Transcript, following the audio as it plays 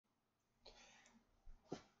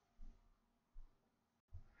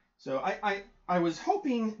So I was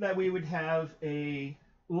hoping that we would have a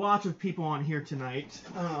lot of people on here tonight,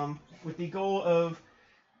 with the goal of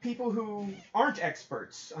people who aren't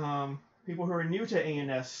experts, people who are new to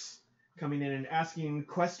ANS coming in and asking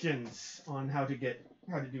questions on how to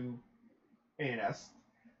do ANS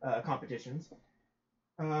competitions.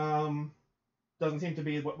 Doesn't seem to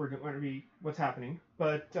be what we're going to be what's happening,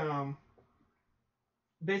 but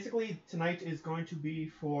basically tonight is going to be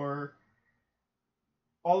for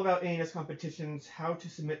all about ANS competitions, how to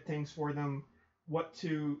submit things for them,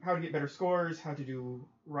 how to get better scores, how to do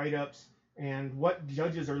write-ups, and what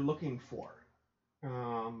judges are looking for.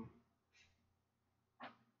 Well,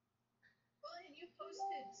 and you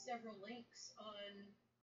posted several links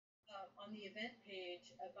on the event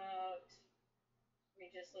page about. Let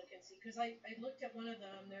me just look and see, because I looked at one of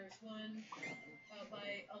them. There's one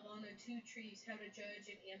by Alana Two Trees, How to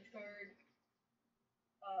Judge an Amtgard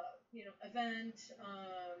event.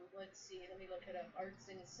 Let's see, let me look it up. Arts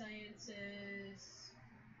and Sciences.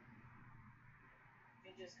 Let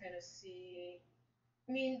me just kind of see.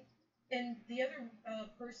 I mean, and the other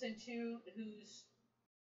person too who's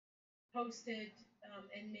posted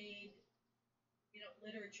and made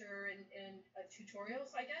literature and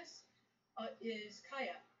tutorials, I guess, is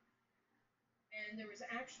Kaya. And there was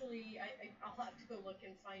actually, I'll have to go look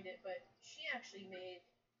and find it, but she actually made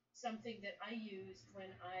something that I used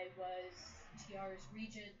when I was TR's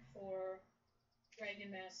Regent for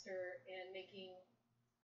Dragon Master and making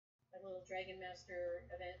a little Dragon Master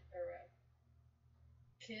event or a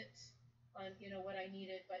kit on what I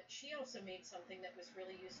needed. But she also made something that was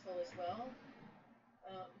really useful as well.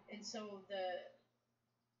 And so the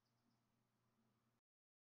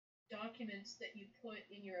documents that you put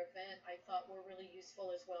in your event I thought were really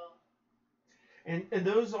useful as well. And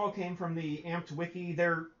those all came from the Amped Wiki.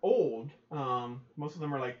 They're old. Most of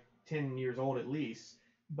them are like 10 years old at least.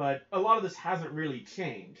 But a lot of this hasn't really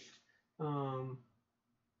changed. Well,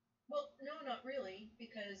 no, not really,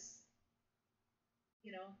 because, do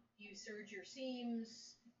you serge your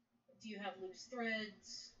seams? Do you have loose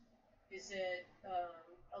threads? Is it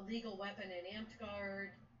a legal weapon in Amtgard?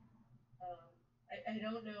 I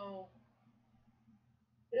don't know.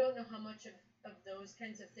 I don't know how much of those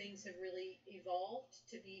kinds of things have really evolved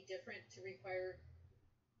to be different, to require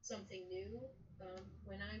something new.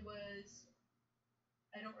 When I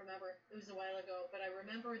don't remember, it was a while ago, but I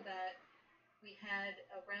remember that we had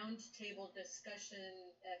a round table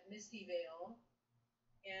discussion at Misty Vale,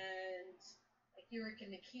 and like Yurik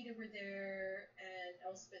and Nikita were there, and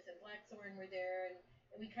Elspeth and Blackthorn were there, and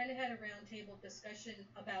we kind of had a round table discussion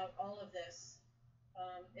about all of this.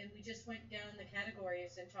 And we just went down the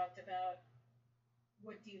categories and talked about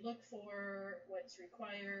what do you look for, what's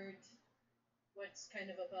required, what's kind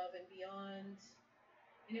of above and beyond.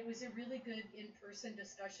 And it was a really good in-person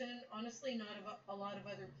discussion. Honestly, not a lot of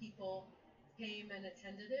other people came and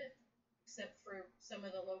attended it, except for some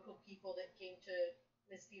of the local people that came to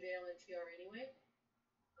Misty Vale and TR anyway.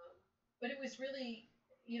 But it was really,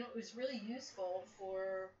 it was really useful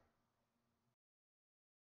for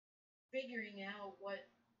figuring out what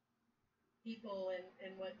people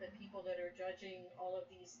and what the people that are judging all of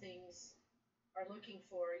these things are looking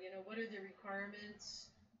for. What are the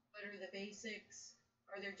requirements? What are the basics?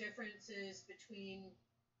 Are there differences between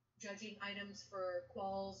judging items for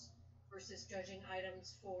quals versus judging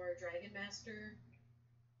items for Dragon Master?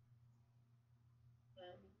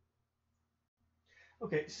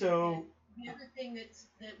 Okay, so the other thing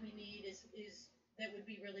that we need is that would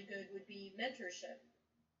be really good would be mentorship.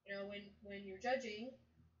 When you're judging,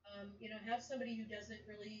 have somebody who doesn't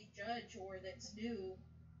really judge or that's new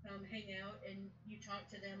hang out and you talk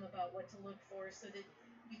to them about what to look for, so that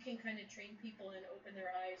you can kind of train people and open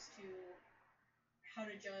their eyes to how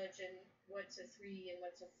to judge and what's a 3 and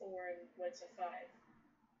what's a 4 and what's a 5.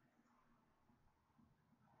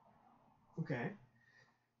 Okay.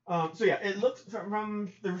 So yeah, it looks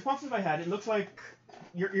from the responses I had, it looks like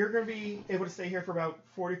you're going to be able to stay here for about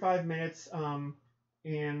 45 minutes.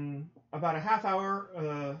 In about a half hour,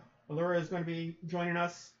 Allura is going to be joining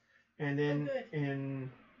us, and then in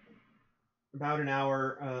about an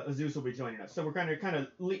hour, Azus will be joining us. So we're going to kind of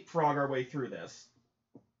leapfrog our way through this.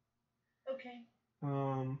 Okay.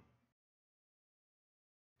 So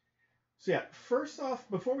yeah, first off,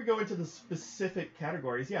 before we go into the specific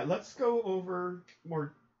categories, let's go over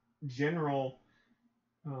more general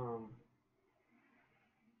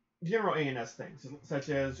ANS things, such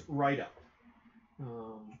as write-up.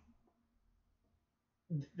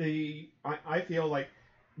 I feel like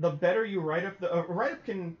the better you write up, a write-up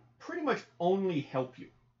can pretty much only help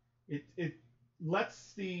you. It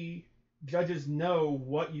lets the judges know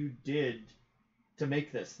what you did to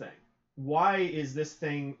make this thing? Why is this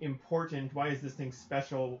thing important? Why is this thing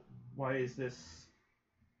special? Why is this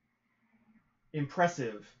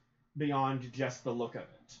impressive beyond just the look of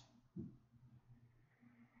it?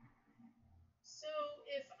 So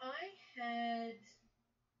if I had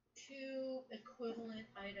two equivalent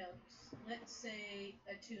items, let's say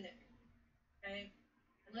a tunic, okay?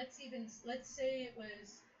 And let's say it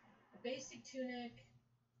was a basic tunic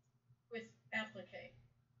with applique.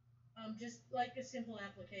 Just like a simple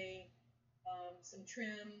applique, some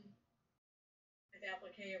trim with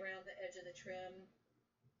applique around the edge of the trim,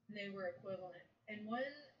 and they were equivalent. And one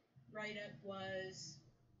write-up was,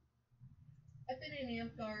 I've been in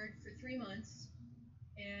Amtgard for 3 months,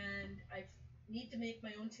 and I need to make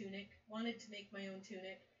my own tunic, wanted to make my own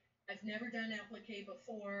tunic. I've never done applique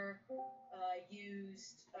before,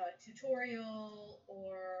 used a tutorial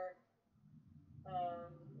or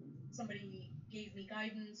somebody gave me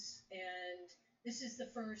guidance, and this is the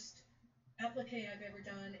first applique I've ever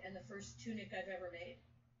done and the first tunic I've ever made.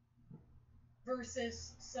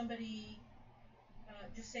 Versus somebody,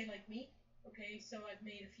 just say like me, okay, so I've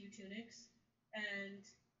made a few tunics, and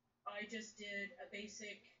I just did a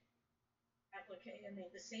basic applique. I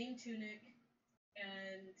made the same tunic,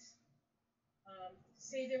 and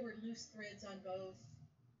say there were loose threads on both.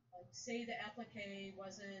 Say the applique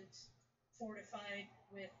wasn't fortified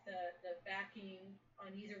with the backing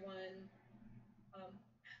on either one.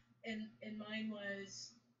 And mine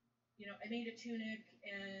was, I made a tunic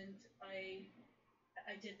and I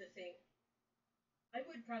did the thing. I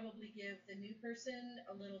would probably give the new person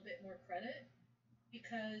a little bit more credit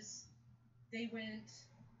because they went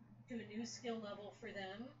to a new skill level for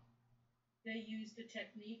them. They used a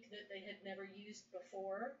technique that they had never used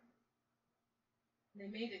before. They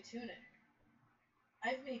made a tunic.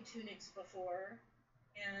 I've made tunics before,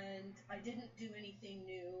 and I didn't do anything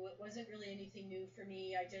new. It wasn't really anything new for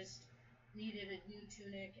me. I just needed a new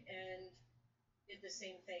tunic and did the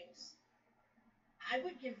same things. I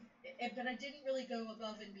would give, but I didn't really go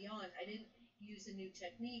above and beyond. I didn't use a new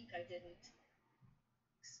technique. I didn't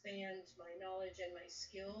expand my knowledge and my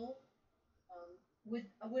skill.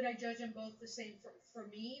 Would I judge them both the same for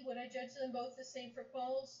me? Would I judge them both the same for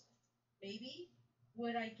quals? Maybe.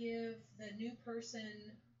 Would I give the new person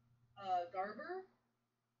Garber?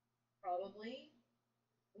 Probably.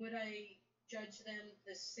 Would I judge them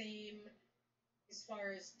the same as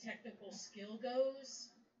far as technical skill goes?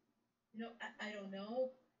 I don't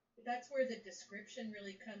know. But that's where the description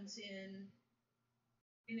really comes in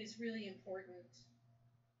and is really important.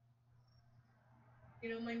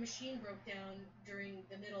 My machine broke down during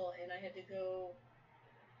the middle, and I had to go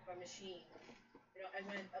to a machine. I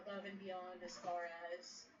went above and beyond as far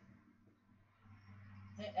as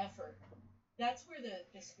the effort. That's where the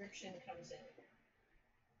description comes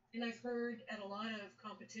in. And I've heard at a lot of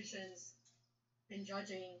competitions in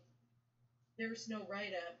judging, there's no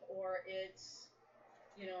write-up, or it's,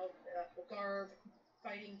 a garb,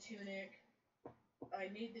 fighting tunic. I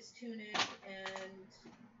made this tunic and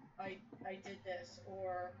I did this,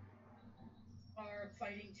 or garb,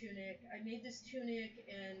 fighting tunic. I made this tunic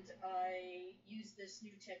and I used this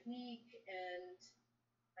new technique and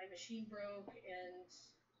my machine broke, and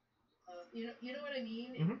you know what I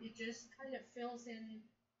mean? Mm-hmm. It just kind of fills in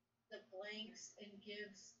the blanks and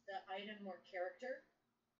gives the item more character.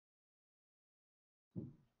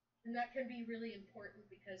 And that can be really important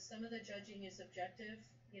because some of the judging is objective.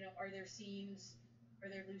 Are there seams? Are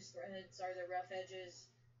there loose threads? Are there rough edges?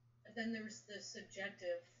 But then there's the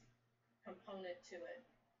subjective component to it.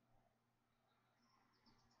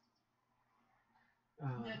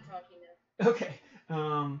 I'm done talking now. Okay.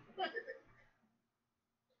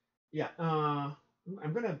 Yeah.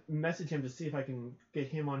 I'm gonna message him to see if I can get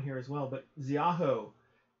him on here as well. But Ziaho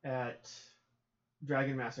at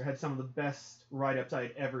Dragon Master had some of the best write-ups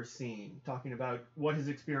I'd ever seen, talking about what his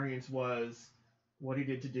experience was, what he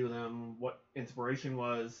did to do them, what inspiration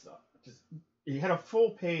was. He had a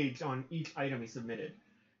full page on each item he submitted,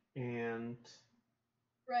 and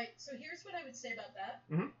right. So here's what I would say about that.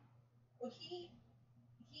 Mm-hmm. Well, he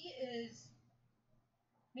is.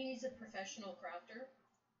 He's a professional crafter,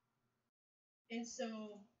 and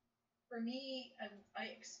so for me, I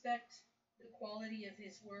expect the quality of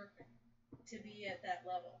his work to be at that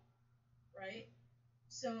level, right?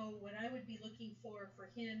 So what I would be looking for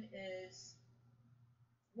him is,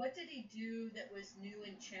 what did he do that was new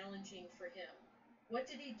and challenging for him? What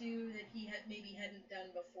did he do that he maybe hadn't done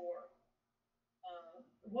before?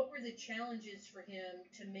 What were the challenges for him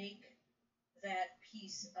to make that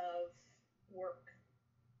piece of work?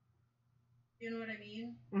 You know what I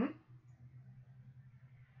mean? Mm-hmm.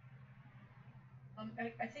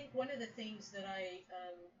 I think one of the things that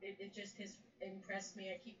it just has impressed me,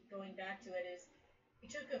 I keep going back to it, is he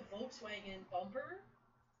took a Volkswagen bumper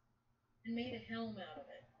and made a helm out of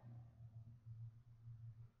it.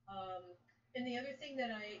 Um, and the other thing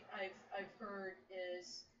that I've heard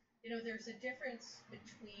is, there's a difference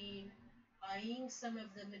between buying some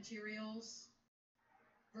of the materials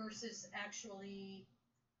versus actually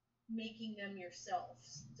making them yourself.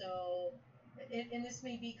 So, and this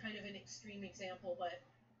may be kind of an extreme example, but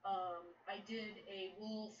I did a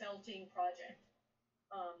wool felting project.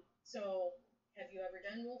 So, have you ever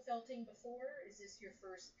done wool felting before? Is this your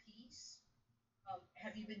first piece?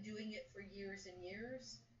 Have you been doing it for years and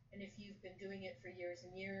years? And if you've been doing it for years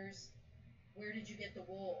and years, where did you get the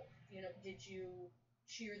wool? Did you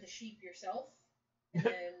shear the sheep yourself and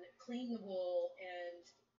then clean the wool and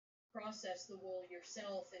process the wool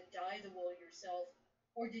yourself and dye the wool yourself?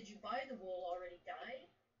 Or did you buy the wool already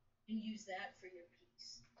dyed and use that for your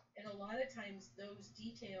piece? And a lot of times those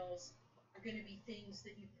details are going to be things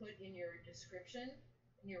that you put in your description,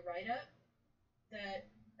 in your write-up,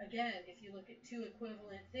 that, again, if you look at two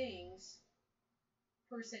equivalent things,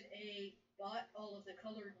 person A bought all of the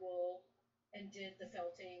colored wool and did the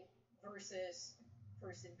felting versus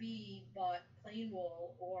person B bought plain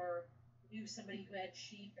wool or knew somebody who had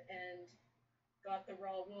sheep and got the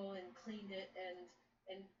raw wool and cleaned it and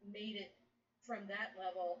made it from that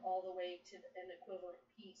level all the way to an equivalent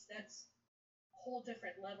piece. That's a whole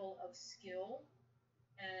different level of skill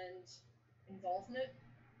and involvement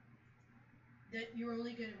that you're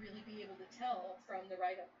only going to really be able to tell from the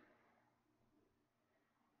write-up.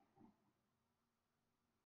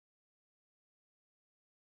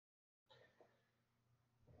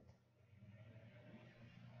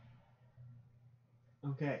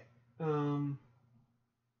 Okay.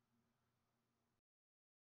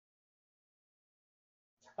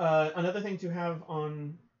 Another thing to have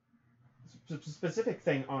on specific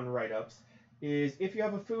thing on write-ups is if you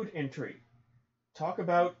have a food entry, talk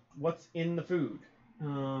about what's in the food.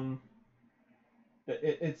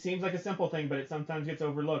 It seems like a simple thing, but it sometimes gets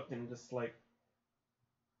overlooked and just like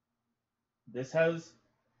this has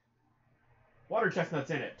water chestnuts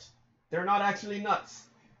in it. They're not actually nuts.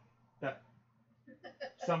 That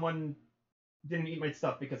someone didn't eat my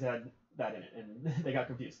stuff because it had that in it, and they got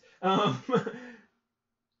confused. Yeah,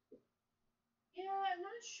 I'm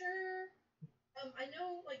not sure. I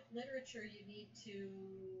know, like literature,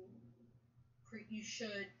 you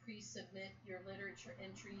should pre-submit your literature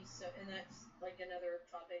entries. So, and that's like another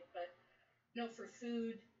topic. But for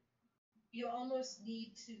food, you almost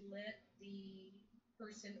need to let the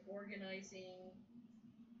person organizing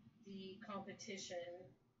the competition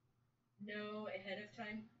know ahead of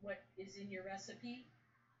time what is in your recipe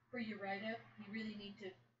for your write-up. You really need to.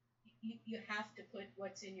 You have to put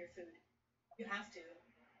what's in your food. You have to,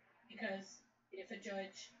 because if a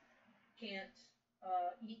judge can't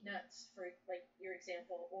eat nuts, for like your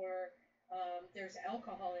example, or there's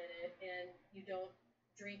alcohol in it and you don't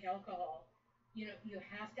drink alcohol, you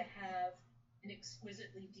have to have an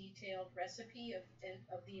exquisitely detailed recipe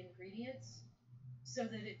of the ingredients so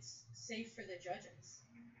that it's safe for the judges.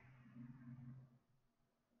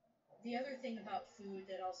 The other thing about food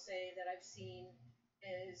that I'll say that I've seen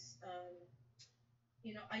is,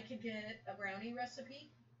 I could get a brownie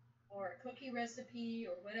recipe or a cookie recipe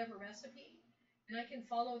or whatever recipe, and I can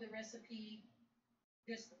follow the recipe,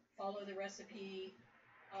 just follow the recipe,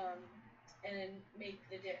 um, and make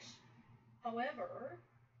the dish. However,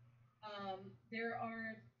 there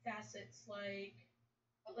are facets like,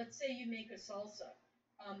 let's say you make a salsa.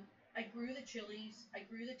 I grew the chilies, I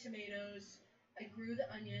grew the tomatoes, I grew the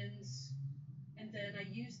onions, and then I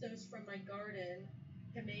used those from my garden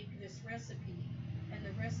to make this recipe. And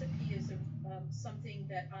the recipe is something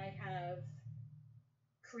that I have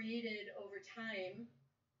created over time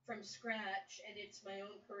from scratch, and it's my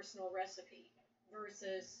own personal recipe.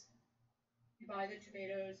 Versus you buy the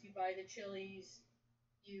tomatoes, you buy the chilies,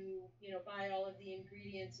 you buy all of the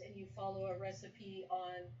ingredients, and you follow a recipe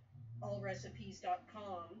on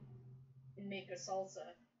allrecipes.com and make a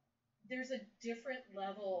salsa. There's a different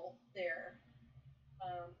level there.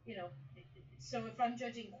 Um, you know, so if I'm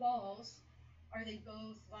judging quals, are they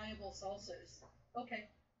both viable salsas? Okay.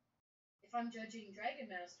 If I'm judging Dragon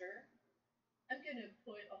Master, I'm going to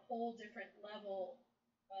put a whole different level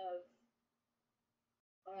of,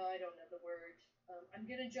 I don't know the word. I'm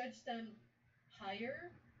going to judge them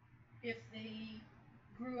higher if they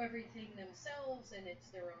grew everything themselves and it's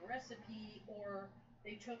their own recipe, or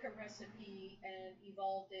they took a recipe and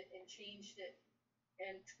evolved it and changed it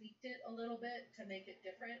and tweaked it a little bit to make it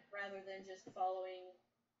different rather than just following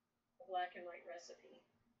a black and white recipe.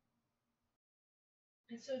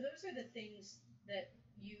 And so those are the things that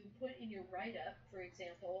you put in your write-up. For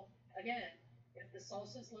example, again, if the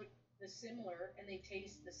salsas look similar and they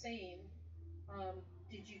taste the same,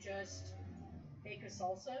 did you just make a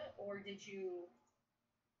salsa, or did you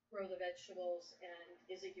grow the vegetables, and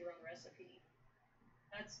is it your own recipe?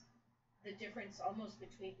 That's the difference almost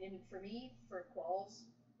between, for me, for quals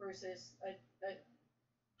versus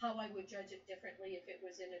how I would judge it differently if it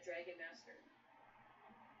was in a Dragon Master.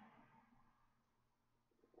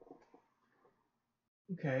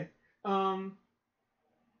 Okay.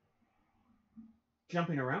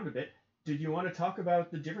 Jumping around a bit, did you want to talk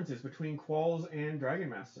about the differences between quals and Dragon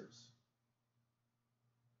Masters?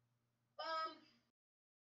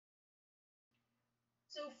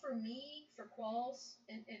 So for me, for quals,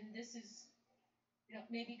 and this is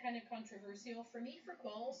maybe kind of controversial. For me, for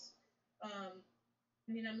quals,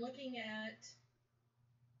 I mean, I'm looking at,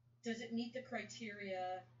 does it meet the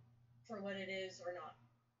criteria for what it is or not?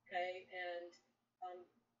 Okay, and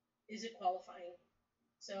is it qualifying?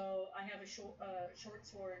 So I have a short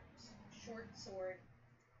sword.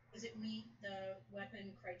 Does it meet the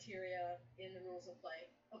weapon criteria in the rules of play?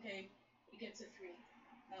 Okay, it gets a 3.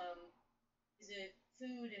 Is it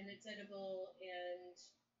food and it's edible, and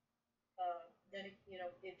then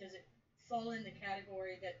does it fall in the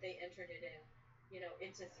category that they entered it in?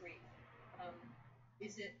 It's a 3.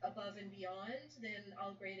 Is it above and beyond? Then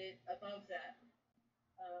I'll grade it above that.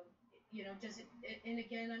 Does it? And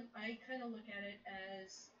again, I kind of look at it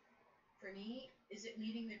as, for me, is it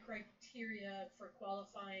meeting the criteria for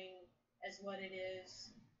qualifying as what it is,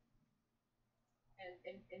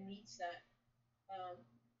 and meets that?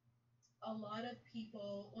 A lot of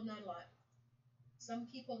people, well, not a lot, some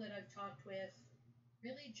people that I've talked with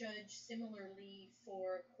really judge similarly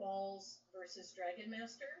for quals versus Dragon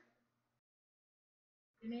Master.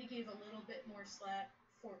 They may give a little bit more slack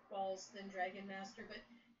for quals than Dragon Master, but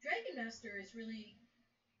Dragon Master is really,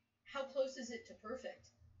 how close is it to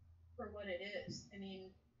perfect for what it is? I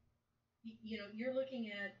mean, you're looking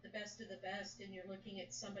at the best of the best, and you're looking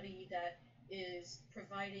at somebody that is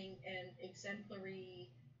providing an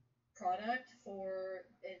exemplary product for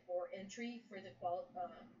entry for the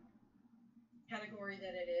category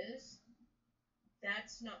that it is.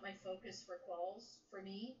 That's not my focus for quals for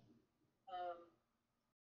me.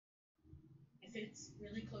 If it's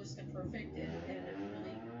really close to perfect and a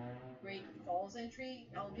really great quals entry,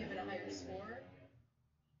 I'll give it a higher score.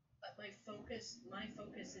 But my focus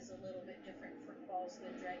is a little bit different for quals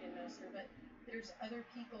than Dragon Master. But there's other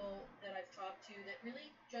people that I've talked to that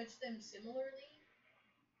really judge them similarly.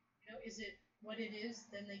 Is it what it is?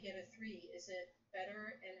 Then they get a 3. Is it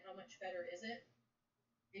better, and how much better is it?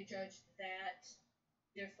 They judge that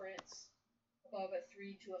difference above a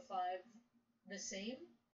 3 to a 5 the same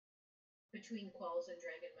between quals and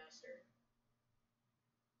Dragon Master.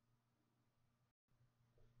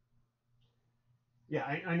 Yeah,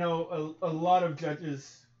 I know a lot of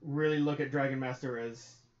judges really look at Dragon Master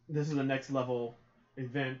as this is the next level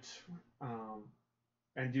event,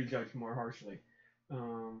 and do judge more harshly.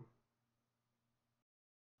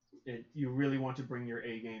 You really want to bring your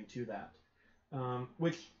A game to that,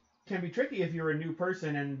 which can be tricky if you're a new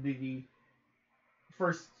person and the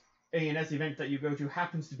first A&S event that you go to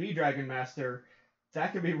happens to be Dragon Master.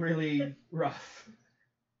 That can be really rough.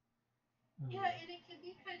 Yeah, and it can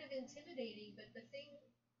be kind of intimidating, but the thing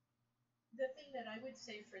that I would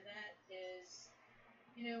say for that is,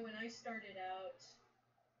 when I started out,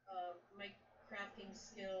 my crafting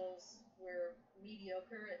skills were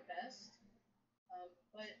mediocre at best,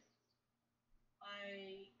 but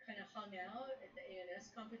I kind of hung out at the A&S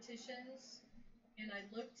competitions, and I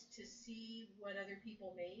looked to see what other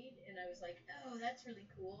people made, and I was like, oh, that's really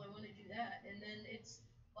cool, I want to do that. And then it's,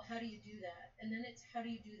 well, how do you do that? And then it's, how do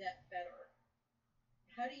you do that better?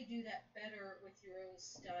 How do you do that better with your own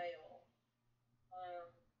style?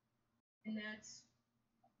 And that's,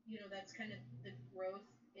 that's kind of the growth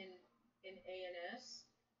in A&S.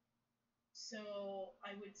 So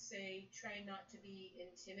I would say try not to be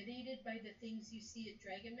intimidated by the things you see at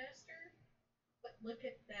Dragon Master, but look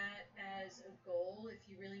at that as a goal if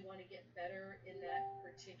you really want to get better in that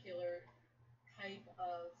particular type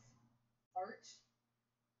of art.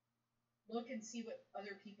 Look and see what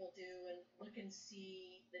other people do, and look and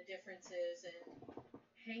see the differences, and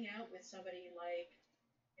hang out with somebody like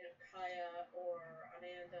Kaya or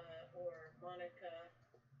Ananda or Monica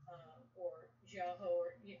or Jiaho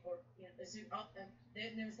or Azu.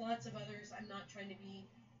 And there's lots of others. I'm not trying to be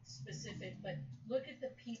specific, but look at the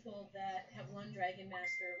people that have won Dragon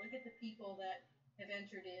Master. Look at the people that have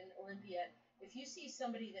entered in Olympiad. If you see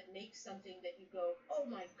somebody that makes something that you go, oh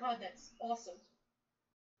my god, that's awesome,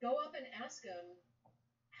 go up and ask them,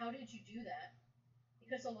 how did you do that?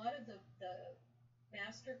 Because a lot of the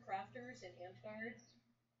master crafters in Amtgard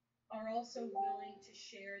are also willing to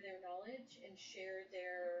share their knowledge and share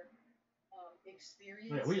their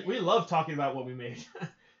experience. Yeah, we love talking about what we made.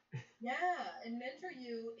 Yeah, and mentor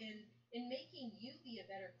you in making you be a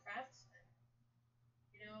better craftsman.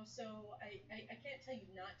 You know, so I can't tell you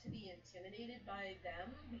not to be intimidated by them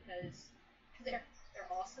because they're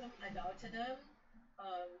awesome. I bow to them.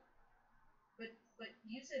 Um, but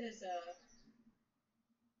use it as a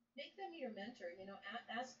make them your mentor. You know,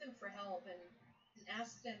 ask them for help and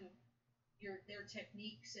ask them their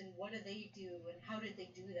techniques and what do they do and how did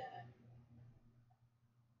they do that.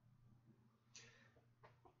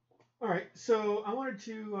 All right, so I wanted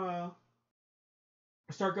to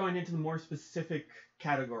start going into the more specific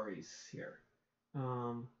categories here.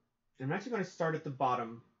 I'm actually going to start at the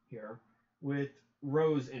bottom here with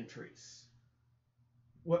rose entries.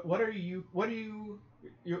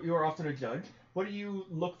 You're often a judge. What do you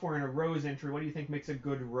look for in a rose entry? What do you think makes a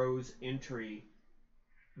good rose entry?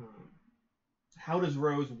 How does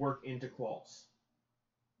rose work into quals?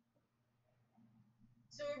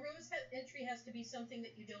 So a rose entry has to be something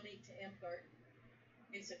that you donate to Amtgard,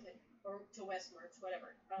 basically, or to Westmarch,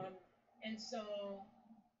 whatever. And so,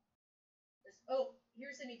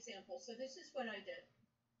 here's an example. So this is what I did.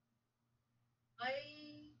 I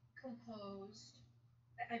composed.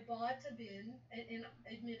 I bought a bin, and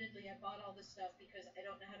admittedly, I bought all this stuff because I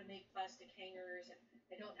don't know how to make plastic hangers, and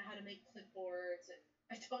I don't know how to make clipboards, and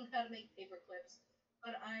I don't know how to make paper clips.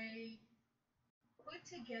 But I put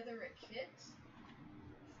together a kit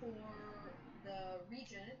for the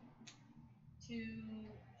Regent to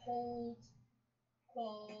hold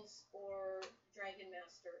quals or Dragon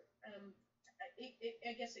Master.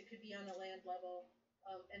 I guess it could be on a land level,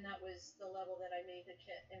 and that was the level that I made the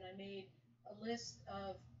kit. And I made a list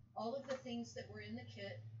of all of the things that were in the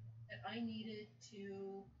kit that I needed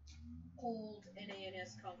to hold an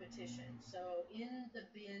ANS competition. So in the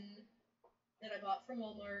bin that I bought from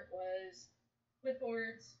Walmart was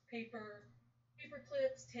clipboards, paper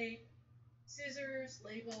clips, tape, scissors,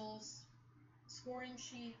 labels, scoring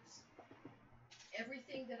sheets,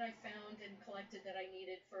 everything that I found and collected that I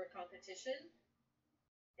needed for a competition.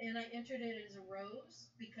 And I entered it as a rose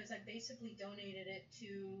because I basically donated it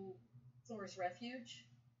to Thor's Refuge,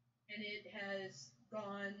 and it has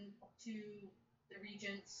gone to the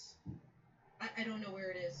Regents. I don't know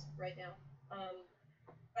where it is right now.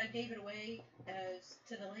 I gave it away as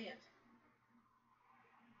to the land.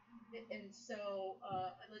 And so,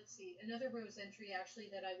 let's see, another rose entry actually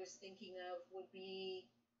that I was thinking of would be,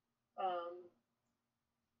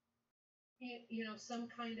 some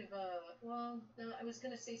kind of I was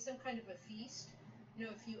going to say some kind of a feast. You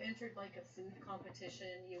know, if you entered like a food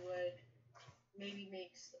competition, you would maybe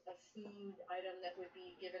make a food item that would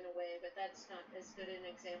be given away, but that's not as good an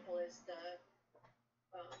example as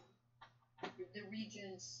the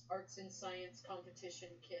Regent's Arts and Science competition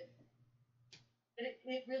kit. But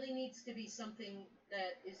it really needs to be something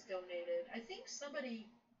that is donated. I think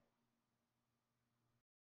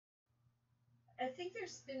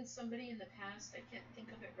there's been somebody in the past, I can't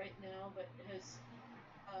think of it right now, but has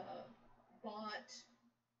bought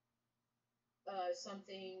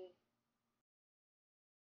something.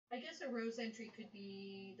 I guess a rose entry could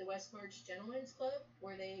be the Westmarch Gentlemen's Club,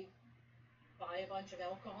 where they buy a bunch of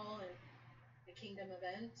alcohol and the Kingdom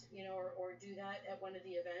event, or do that at one of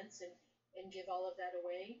the events and give all of that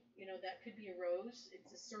away. That could be a rose.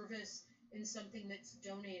 It's a service and something that's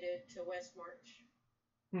donated to Westmarch.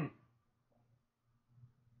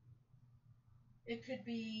 It could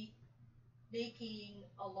be making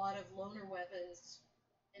a lot of loner weapons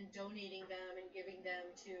and donating them and giving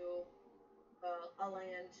them to a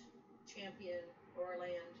land champion or a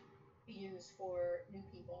land to use for new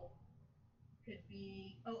people. Could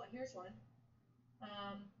be, here's one.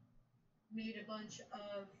 Made a bunch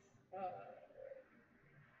of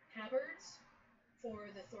tabards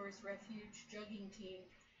for the Thor's Refuge jugging team.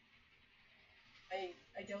 I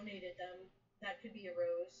donated them. That could be a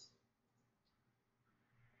rose.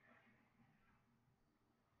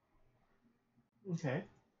 Okay.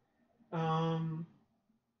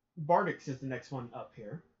 Bardics is the next one up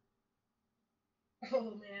here. Oh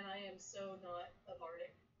man, I am so not a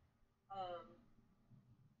bardic.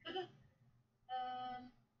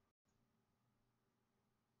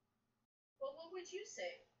 Well, what would you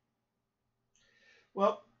say?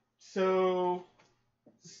 Well, so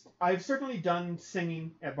I've certainly done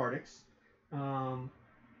singing at Bardics.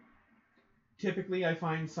 Typically, I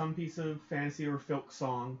find some piece of fantasy or folk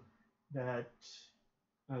song that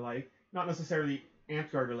I like. Not necessarily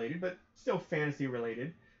Amtgard related, but still fantasy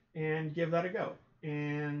related. and give that a go.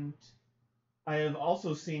 And I have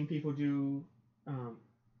also seen people do um,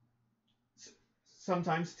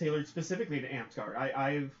 sometimes tailored specifically to Amtgard.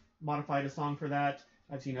 I've modified a song for that.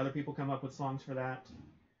 I've seen other people come up with songs for that.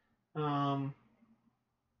 Um,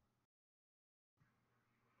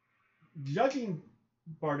 Judging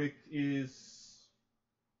Bardic is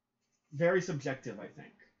very subjective, I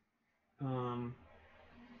think. Um,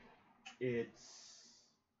 it's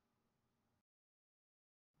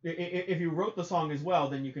if you wrote the song as well,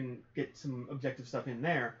 then you can get some objective stuff in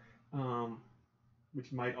there, um,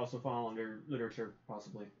 which might also fall under literature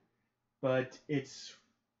possibly. But it's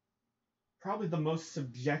probably the most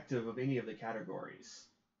subjective of any of the categories.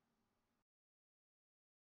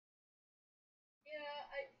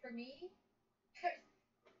 Yeah, for me,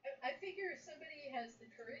 I figure if somebody has the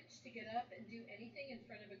courage to get up and do anything in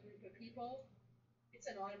front of a group of people, it's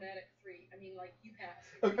an automatic 3. I mean, like, you pass.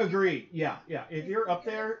 Agreed. Yeah, yeah. If you're up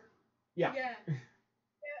there, yeah. Yeah.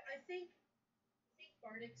 Yeah, I think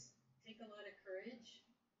bardics take a lot of courage.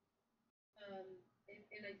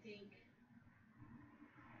 And I think,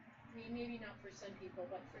 I mean, maybe not for some people,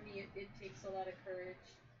 but for me, it takes a lot of courage.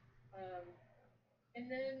 Um, and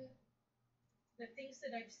then the things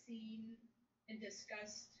that I've seen and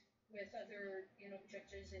discussed with other,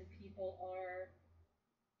 judges and people are,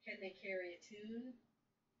 can they carry a tune?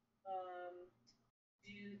 Um,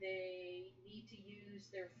 do they need to use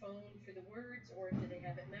their phone for the words, or do they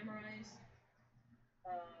have it memorized?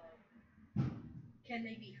 Can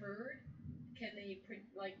they be heard? Can they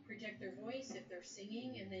project their voice if they're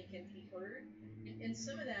singing and they can be heard? And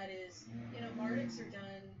some of that is, bardics are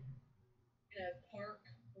done in a park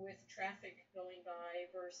with traffic going by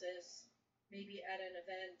versus maybe at an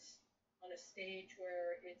event on a stage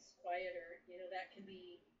where it's quieter. That can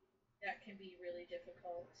be really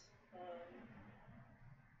difficult. Um,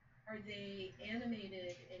 are they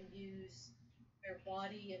animated and use their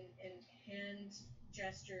body and hand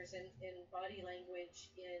gestures and body language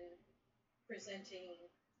in presenting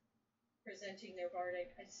their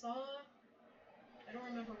bardic? I don't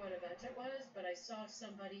remember what event it was, but I saw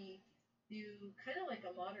somebody do kind of like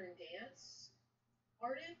a modern dance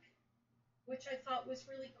bardic, which I thought was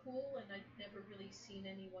really cool, and I'd never really seen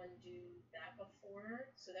anyone do that before,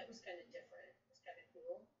 so that was kind of different. It was kind of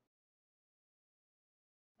cool.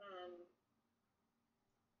 Um,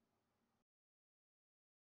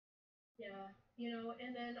 yeah,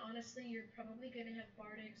 and then honestly, you're probably going to have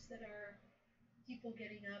bardics that are people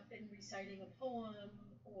getting up and reciting a poem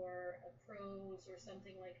or a prose or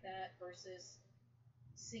something like that versus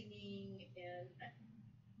singing. And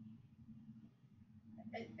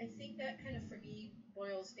I think that kind of, for me,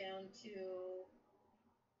 boils down to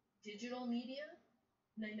digital media.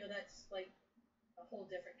 And I know that's like a whole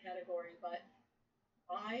different category, but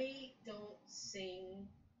I don't sing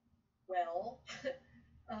well.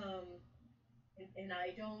 um, and I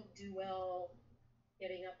don't do well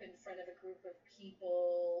getting up in front of a group of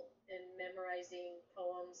people and memorizing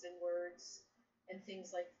poems and words and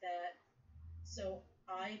things like that. So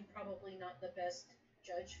I'm probably not the best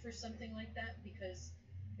judge for something like that because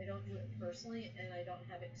I don't do it personally and I don't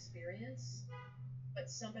have experience. But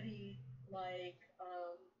somebody like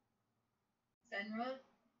Fenra,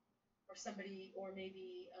 or somebody, or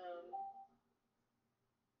maybe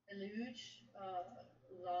Eluge,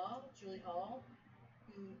 Julie Hall,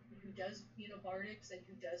 who does bardics and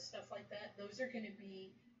who does stuff like that. Those are going to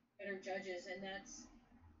be better judges, and that's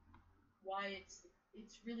why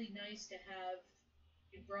it's really nice to have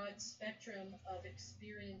a broad spectrum of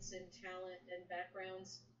experience and talent and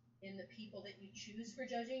backgrounds in the people that you choose for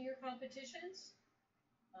judging your competitions.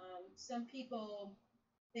 Some people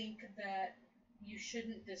think that you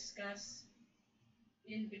shouldn't discuss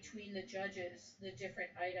in between the judges the different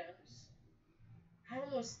items. I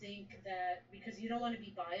almost think that because you don't want to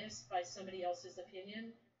be biased by somebody else's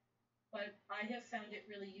opinion, but I have found it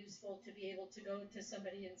really useful to be able to go to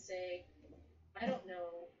somebody and say, I don't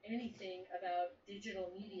know anything about digital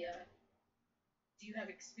media. Do you have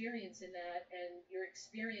experience in that? And your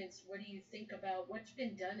experience, what do you think about what's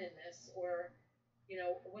been done in this? Or,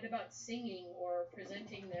 what about singing or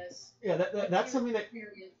presenting this? Yeah, that's something that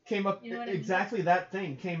came up. Exactly, I mean? That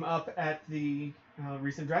thing came up at the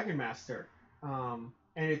recent Dragon Master, and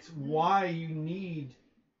it's why you need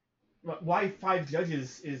why 5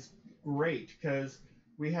 judges is great because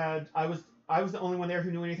I was the only one there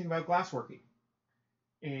who knew anything about glassworking,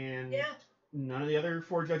 and none of the other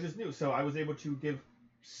 4 judges knew. So I was able to give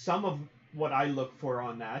some of what I look for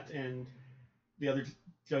on that, and the other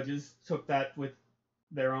judges took that with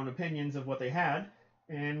their own opinions of what they had,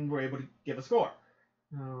 and were able to give a score.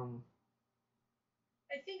 I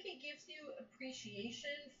think it gives you a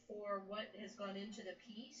appreciation for what has gone into the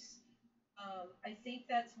piece. I think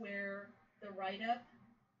that's where the write-up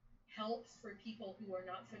helps for people who are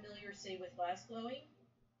not familiar, say, with glass blowing.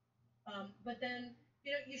 But then,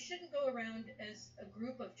 you shouldn't go around as a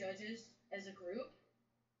group of judges as a group.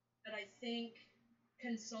 But I think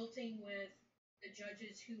consulting with the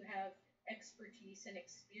judges who have expertise and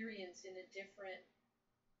experience in a different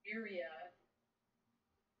area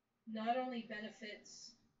not only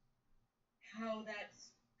benefits how that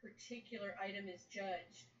particular item is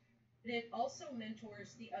judged, but it also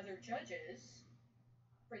mentors the other judges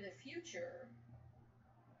for the future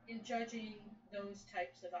in judging those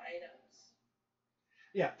types of items.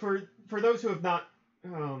 Yeah, for those who have not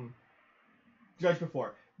judged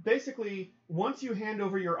before, basically, once you hand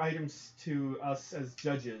over your items to us as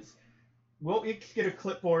judges, we'll each get a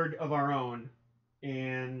clipboard of our own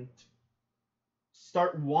and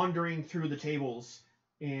start wandering through the tables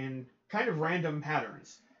in kind of random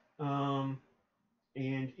patterns.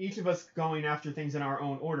 And each of us going after things in our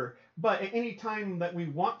own order. But at any time that we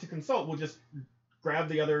want to consult, we'll just grab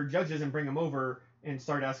the other judges and bring them over and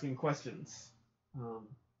start asking questions,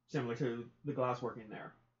 similar to the glassworking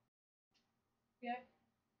there. Yep.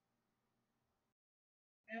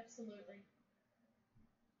 Absolutely.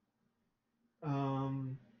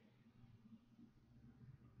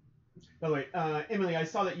 By the way, Emily, I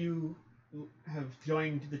saw that you have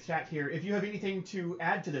joined the chat here. If you have anything to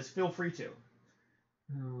add to this, feel free to.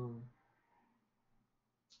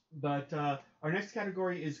 But our next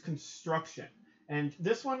category is construction. And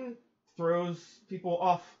this one throws people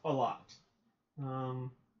off a lot.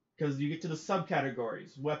 Because you get to the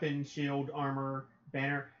subcategories: weapon, shield, armor,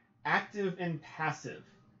 banner, active and passive.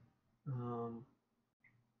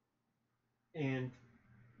 And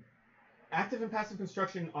active and passive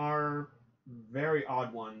construction are very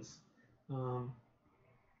odd ones.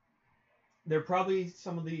 They're probably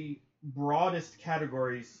some of the broadest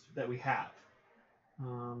categories that we have.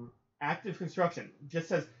 Active construction just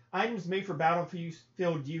says items made for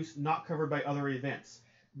battlefield use not covered by other events.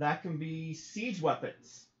 That can be siege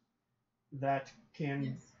weapons. That can.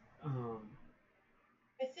 Yes.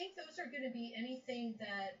 I think those are going to be anything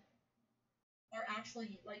that are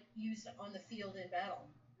actually used on the field in battle.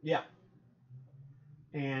 Yeah.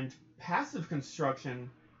 And passive construction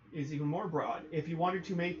is even more broad. If you wanted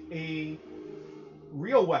to make a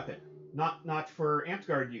real weapon, not for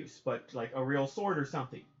Amtgard use, but like a real sword or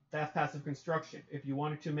something, that's passive construction. If you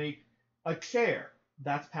wanted to make a chair,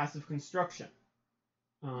 that's passive construction.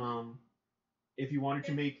 If you wanted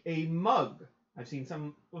to make a mug, I've seen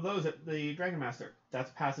some of those at the Dragon Master,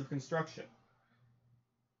 that's passive construction.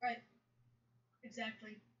 Right.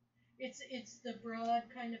 Exactly. It's the broad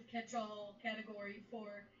kind of catch-all category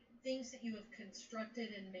for things that you have constructed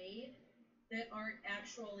and made that aren't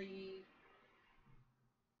actually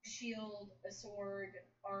a shield, a sword,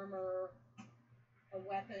 armor, a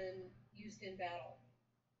weapon used in battle.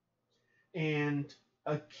 And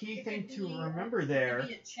a key thing to remember there. It could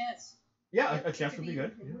be a chest. Yeah, a chest would be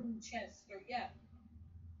good. A wooden chest, or yeah.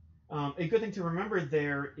 A good thing to remember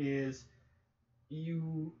there is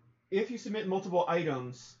if you submit multiple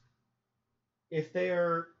items, if they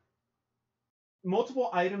are multiple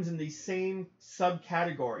items in the same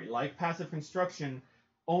subcategory, like passive construction,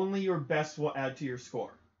 only your best will add to your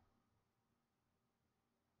score.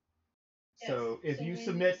 Yes. So if you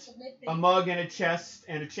submit a mug and a chest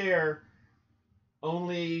and a chair,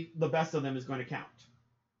 only the best of them is going to count.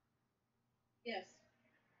 Yes.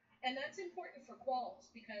 And that's important for quals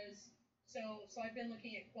because so I've been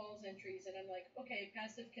looking at quals entries and I'm like, okay,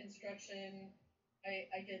 passive construction,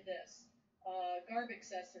 I did this. Garb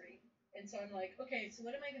accessory. And so I'm like, okay, so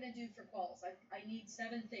what am I going to do for quals? I need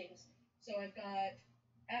 7 things. So I've got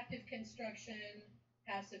active construction,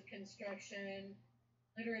 passive construction,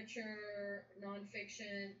 literature,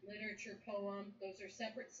 nonfiction, literature, poem. Those are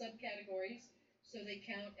separate subcategories, so they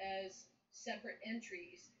count as separate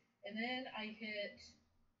entries. And then I hit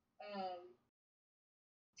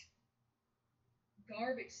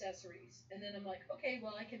garb accessories. And then I'm like, okay,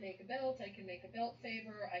 well, I can make a belt. I can make a belt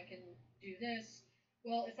favor. I can do this.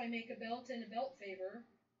 Well, if I make a belt and a belt favor,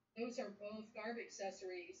 those are both garb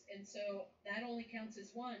accessories. And so that only counts as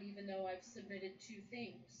 1, even though I've submitted 2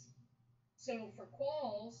 things. So for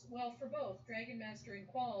quals, well, for both Dragon Master and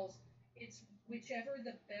quals, it's whichever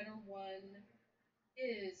the better one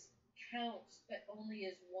is counts, but only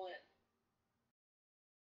as 1.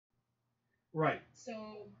 Right.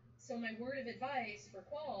 So my word of advice for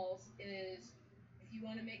quals is if you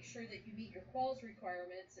want to make sure that you meet your quals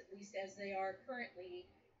requirements, at least as they are currently,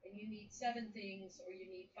 and you need 7 things, or you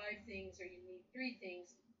need 5 things, or you need 3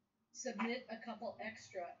 things, submit a couple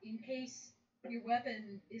extra in case your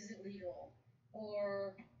weapon isn't legal,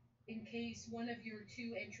 or in case one of your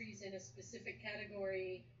 2 entries in a specific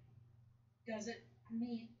category doesn't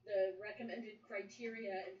meet the recommended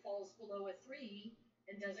criteria and falls below a 3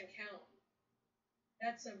 and doesn't count.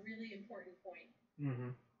 That's a really important point. Mm-hmm.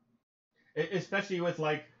 Especially with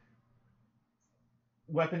like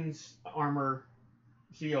weapons, armor,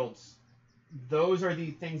 shields. Those are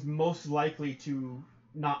the things most likely to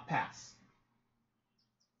not pass.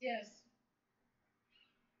 Yes.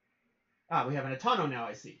 We have an Atano now,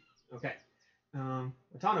 I see. Okay.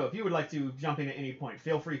 Atano, if you would like to jump in at any point,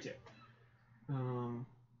 feel free to.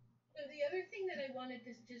 So the other thing that I wanted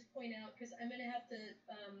to just point out, because I'm going to have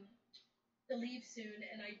to leave soon,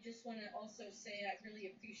 and I just want to also say I really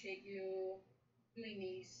appreciate you doing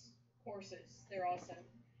these courses. They're awesome.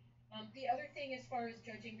 The other thing as far as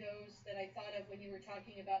judging goes that I thought of when you were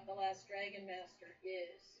talking about the last Dragon Master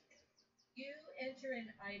is you enter an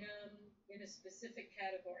item in a specific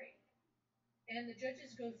category, and the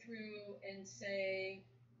judges go through and say,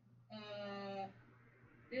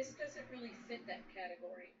 this doesn't really fit that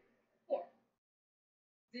category, or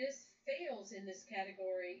this fails in this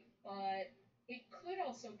category, but it could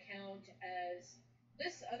also count as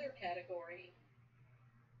this other category.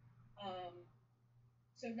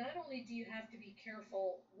 So not only do you have to be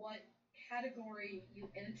careful what category you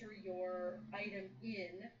enter your item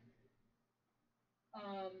in,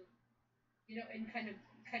 and kind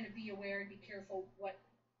of be aware and be careful what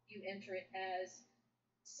you enter it as.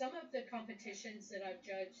 Some of the competitions that I've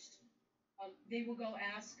judged, they will go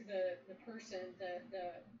ask the person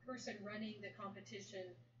running the competition,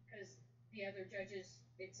 because the other judges,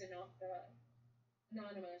 it's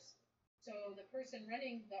anonymous. So the person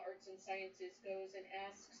running the arts and sciences goes and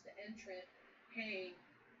asks the entrant, hey,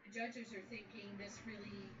 the judges are thinking this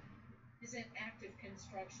really isn't active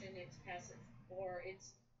construction, it's passive, or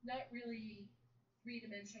it's not really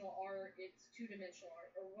 3-dimensional art, it's 2-dimensional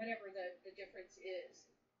art, or whatever the difference is.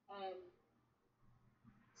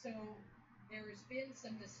 So there's been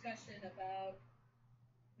some discussion about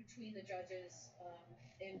between the judges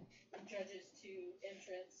and judges to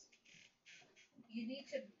entrants. You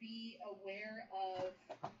need to be aware of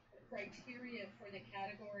the criteria for the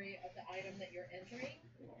category of the item that you're entering.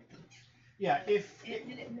 Yeah,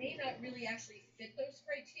 and it may not really actually fit those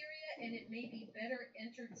criteria, and it may be better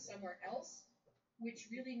entered somewhere else, which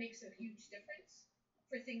really makes a huge difference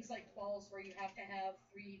for things like balls, where you have to have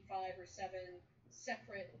 3, 5, or 7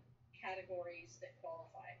 separate categories that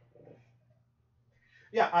qualify.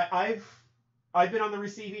 Yeah, I've been on the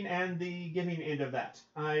receiving and the giving end of that.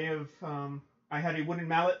 I had a wooden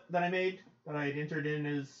mallet that I made that I had entered in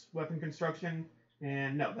as weapon construction,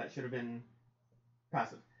 and no, that should have been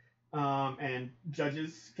passive. And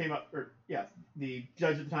judges came up, the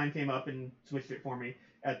judge at the time came up and switched it for me.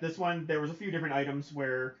 At this one, there was a few different items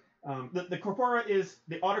where the corpora is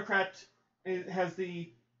the autocrat has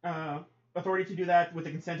the authority to do that with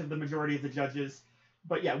the consent of the majority of the judges.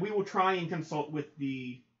 But yeah, we will try and consult with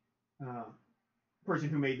the person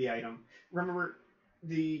who made the item. Remember,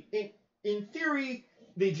 in theory,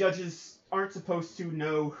 the judges aren't supposed to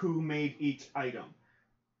know who made each item.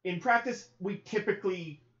 In practice, we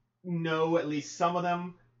typically know at least some of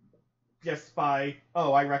them just by,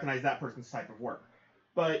 I recognize that person's type of work.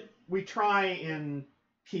 But we try and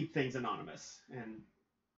keep things anonymous, and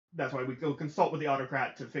that's why we go consult with the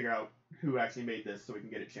autocrat to figure out who actually made this so we can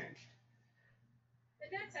get it changed.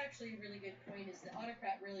 And that's actually a really good point, is the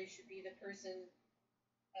autocrat really should be the person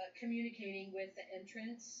communicating with the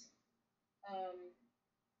entrants,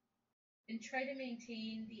 and try to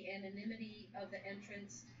maintain the anonymity of the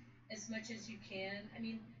entrants as much as you can. I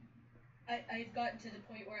mean, I've gotten to the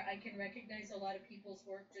point where I can recognize a lot of people's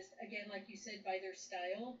work just, again, like you said, by their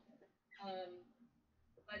style.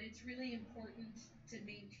 But it's really important to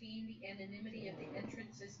maintain the anonymity of the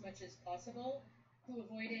entrants as much as possible to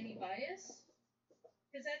avoid any bias,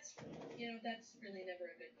 because that's really never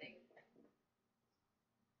a good thing.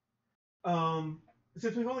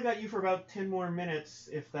 Since we've only got you for about 10 more minutes,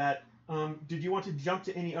 if that, did you want to jump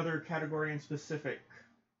to any other category in specific?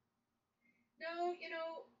 No,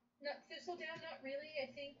 not Thistledown, not really. I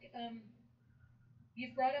think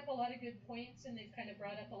you've brought up a lot of good points, and they've kind of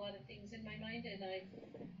brought up a lot of things in my mind, and I've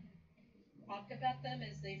talked about them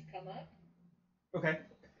as they've come up. Okay.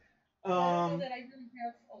 I don't know that I really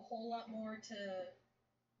have a whole lot more to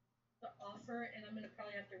offer, and I'm going to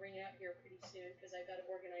probably have to ring out here pretty soon because I've got to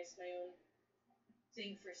organize my own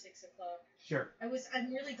thing for 6 o'clock. Sure.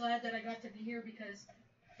 I'm really glad that I got to be here, because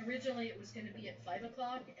originally it was going to be at 5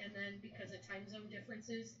 o'clock, and then because of time zone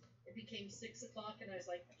differences, it became 6 o'clock, and I was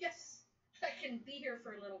like, yes, I can be here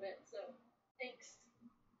for a little bit, so thanks.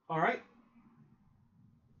 All right.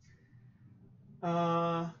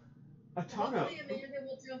 Atano. Hopefully Amanda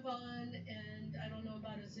will jump on, and I don't know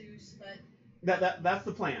about a Zeus, but That's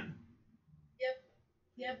the plan. yep,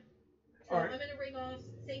 yep. So All I'm right. gonna ring off.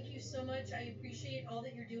 Thank you so much. I appreciate all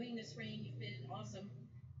that you're doing this rain. You've been awesome.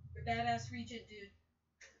 You're badass Regent, dude.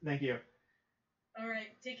 Thank you. All right,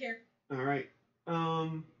 take care. All right.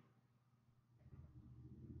 All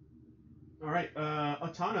right.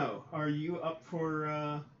 Atano, are you up for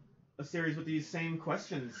a series with these same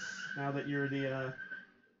questions now that you're the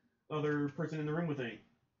other person in the room with me?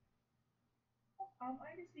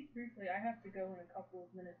 I can speak briefly. I have to go in a couple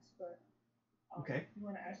of minutes, but Okay. if you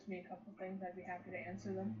want to ask me a couple of things, I'd be happy to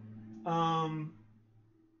answer them.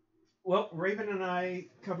 Well, Raven and I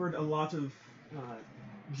covered a lot of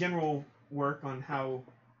general work on how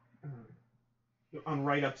on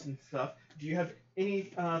write-ups and stuff. Do you have any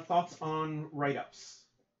thoughts on write-ups?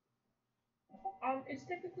 It's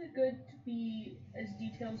typically good to be as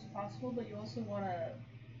detailed as possible, but you also want to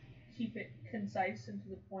keep it concise and to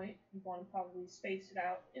the point. You want to probably space it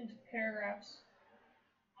out into paragraphs,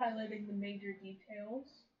 highlighting the major details.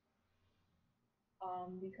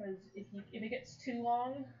 Because if it gets too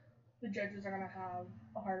long, the judges are going to have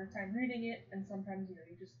a harder time reading it, and sometimes you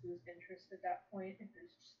just lose interest at that point if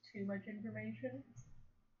there's just too much information.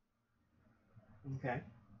 Okay.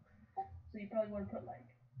 So you probably want to put like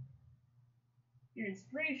your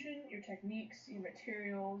inspiration, your techniques, your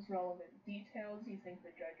materials, relevant details you think the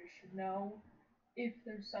judges should know. If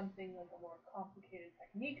there's something like a more complicated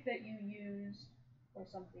technique that you use or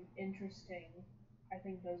something interesting, I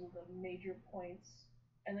think those are the major points.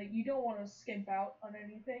 And like you don't want to skimp out on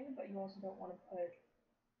anything, but you also don't want to put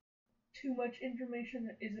too much information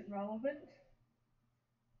that isn't relevant,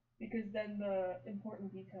 because then the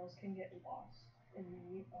important details can get lost in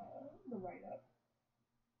the write-up.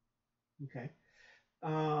 Okay.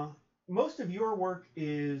 Most of your work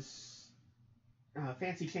is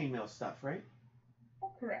fancy chainmail stuff, right?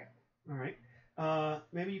 Correct. All right.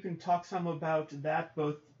 Maybe you can talk some about that,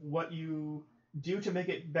 both what you do to make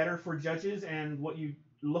it better for judges and what you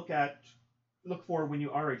look for when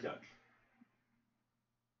you are a judge.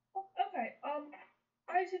 Okay.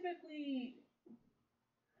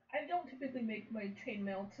 I don't typically make my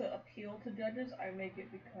chainmail to appeal to judges. I make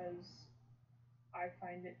it because I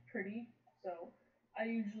find it pretty. So I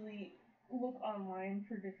usually look online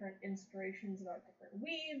for different inspirations about different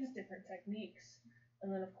weaves, different techniques,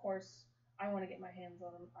 and then of course I want to get my hands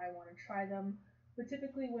on them. I want to try them. But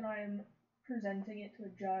typically when I'm presenting it to a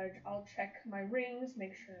judge, I'll check my rings,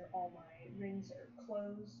 make sure all my rings are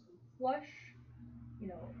closed and flush.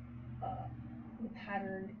 The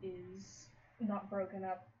pattern is not broken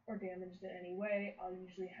up or damaged in any way. I'll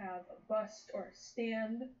usually have a bust or a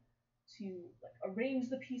stand to arrange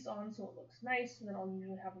the piece on so it looks nice, and then I'll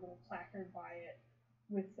usually have a little placard by it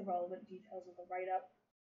with the relevant details of the write-up.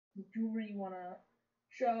 The jewelry you want to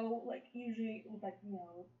show, usually with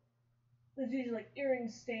there's usually earring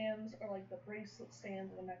stands or the bracelet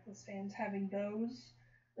stands or the necklace stands. Having those,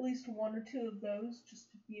 at least one or two of those, just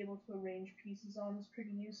to be able to arrange pieces on is pretty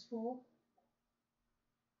useful.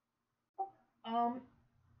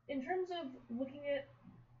 In terms of looking at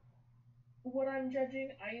what I'm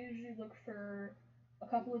judging, I usually look for a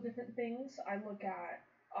couple of different things. I look at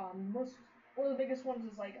one of the biggest ones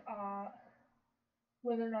is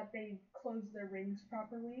whether or not they close their rings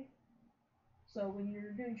properly. So when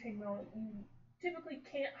you're doing chainmail, you typically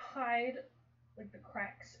can't hide the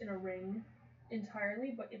cracks in a ring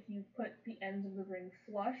entirely, but if you put the ends of the ring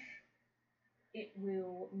flush, it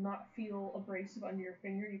will not feel abrasive under your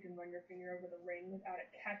finger. You can run your finger over the ring without it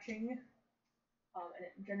catching. And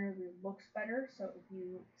it generally looks better. So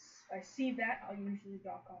if I see that, I'll usually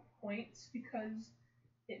dock off points, because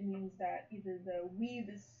it means that either the weave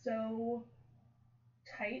is so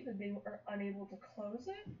tight that they are unable to close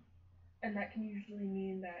it, and that can usually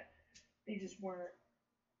mean that they just weren't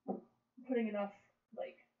putting enough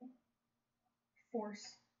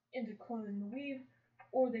force into closing the weave,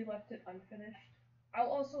 or they left it unfinished. I'll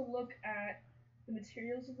also look at the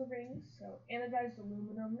materials of the rings. So anodized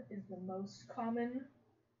aluminum is the most common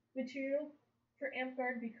material for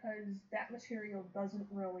Amtgard, because that material doesn't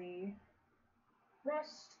really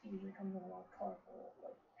rust. It usually comes in a lot of colorful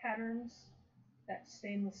patterns that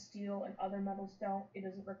stainless steel and other metals don't. It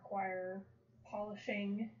doesn't require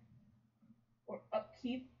polishing or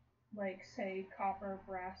upkeep like, say, copper,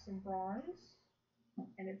 brass, and bronze,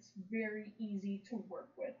 and it's very easy to work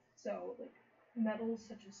with. So metals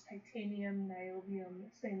such as titanium, niobium,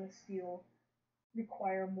 stainless steel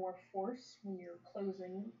require more force when you're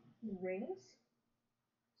closing the rings,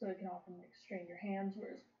 so it can often strain your hands,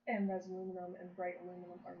 whereas anodized aluminum and bright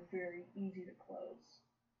aluminum are very easy to close.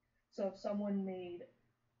 So if someone made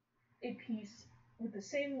a piece with the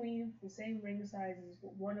same weave, the same ring sizes,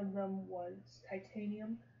 but one of them was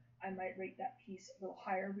titanium, I might rate that piece a little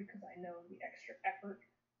higher because I know the extra effort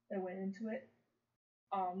that went into it.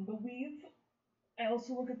 The weave, I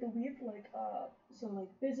also look at the weave like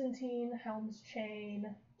Byzantine, Helm's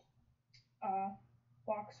chain,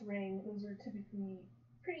 box ring. Those are typically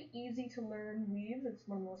pretty easy to learn weaves. It's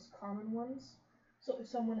one of the most common ones. So if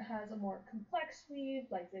someone has a more complex weave,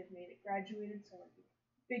 like they've made it graduated, so like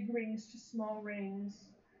big rings to small rings,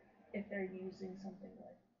 if they're using something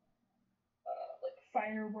like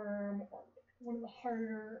fireworm or one of the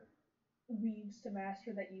harder weaves to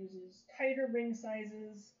master that uses tighter ring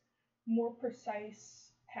sizes, more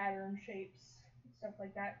precise pattern shapes, stuff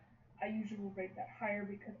like that, I usually will rate that higher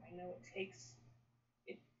because I know it takes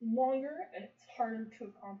it longer and it's harder to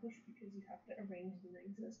accomplish because you have to arrange the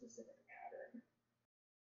rings in a specific pattern.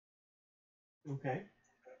 Okay.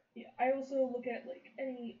 Yeah, I also look at like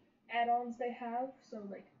any add-ons they have. So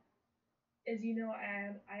like, as you know,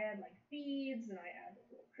 I add like beads and I add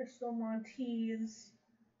little crystal montees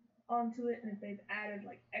onto it, and if they've added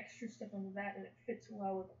like extra stuff onto that and it fits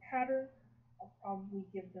well with the pattern, I'll probably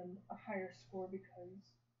give them a higher score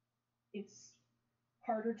because it's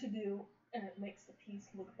harder to do and it makes the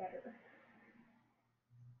piece look better.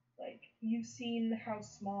 Like, you've seen how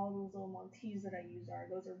small those little montees that I use are.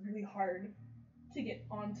 Those are really hard to get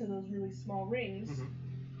onto those really small rings,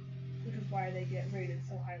 which is why they get rated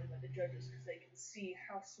so highly by the judges, because they can see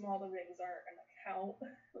how small the rings are and like how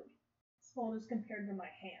small it is compared to my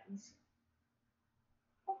hands.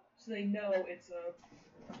 So they know it's a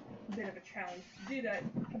bit of a challenge to do that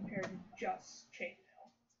compared to just chainmail.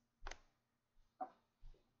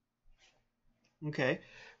 Okay.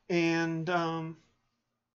 And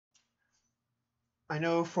I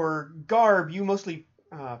know for garb, you mostly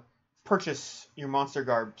purchase your monster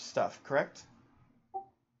garb stuff, correct?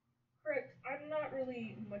 Correct. I'm not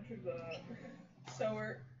really much of a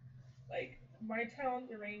sewer. Like, my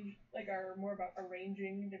talents are more about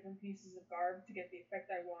arranging different pieces of garb to get the effect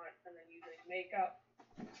I want, and then using makeup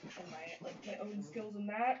and my own skills in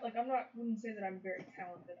that. Like, wouldn't say that I'm very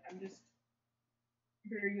talented. I'm just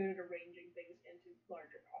very good at arranging things into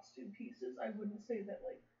larger costume pieces. I wouldn't say that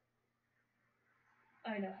like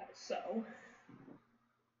I know how to sew.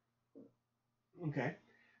 Okay.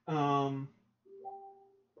 Hold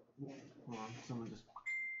on, someone just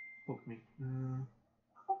poked me.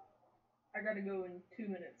 I gotta go in 2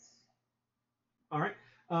 minutes. All right.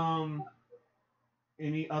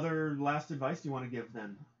 Any other last advice you want to give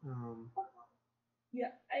then?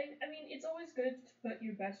 Yeah, I mean, it's always good to put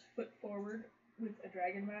your best foot forward with a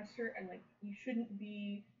Dragon Master, and like you shouldn't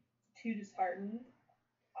be too disheartened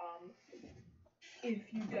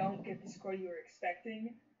if you don't get the score you were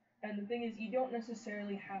expecting. And the thing is, you don't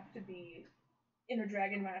necessarily have to be in a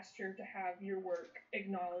Dragon Master to have your work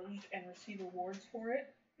acknowledged and receive awards for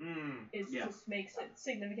it. It just makes it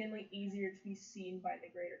significantly easier to be seen by the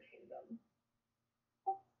Greater Kingdom.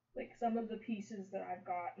 Like, some of the pieces that I've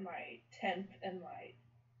got, my 10th and my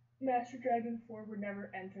Master Dragon 4 were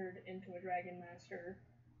never entered into a Dragon Master.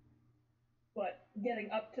 But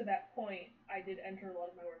getting up to that point, I did enter a lot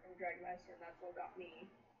of my work in Dragon Master, and that's what got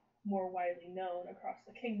me more widely known across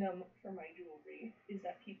the kingdom for my jewelry, is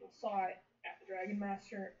that people saw it at the Dragon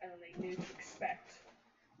Master, and then they knew to expect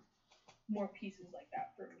more pieces like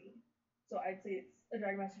that from me. So I'd say a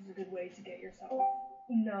Dragon Master is a good way to get yourself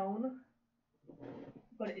known,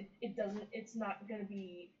 but it's not going to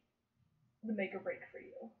be the make or break for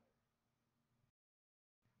you.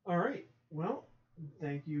 All right. Well,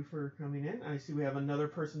 thank you for coming in. I see we have another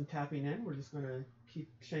person tapping in. We're just going to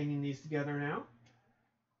keep chaining these together now.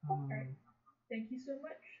 All right. Thank you so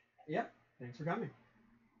much. Yep. Thanks for coming.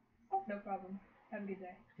 No problem. Have a good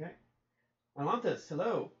day. Okay. Alantis,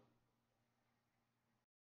 hello.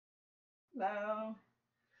 Hello.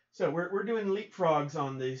 So we're doing leapfrogs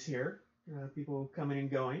on these here. People coming and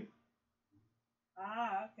going.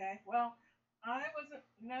 Ah, okay. Well, I wasn't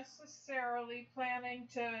necessarily planning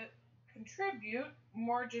to contribute,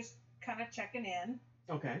 more just kind of checking in.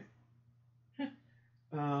 Okay.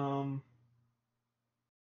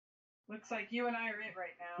 Looks like you and I are it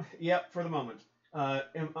right now. Yep, for the moment.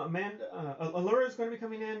 Amanda, Allura is going to be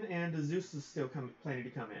coming in, and Zeus is still planning to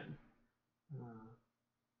come in.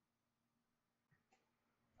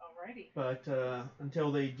 Alrighty. But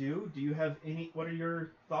until they do you have what are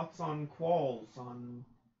your thoughts on quals, on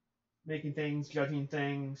making things, judging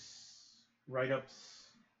things, write-ups?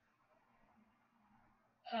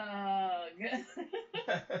 Good.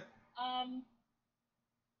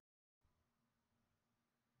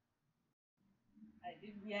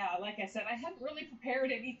 Yeah, like I said, I hadn't really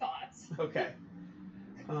prepared any thoughts. Okay.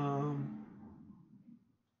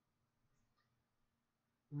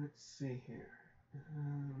 Let's see here.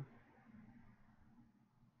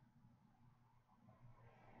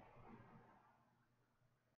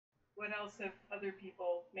 What else have other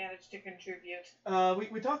people managed to contribute?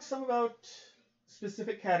 We talked some about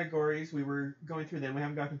specific categories. We were going through them. We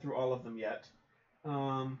haven't gotten through all of them yet.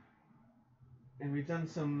 And we've done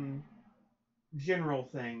some general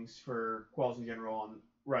things for quals in general on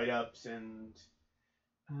write-ups and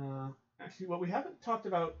actually what we haven't talked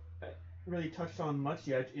about really touched on much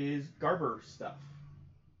yet is Garber stuff.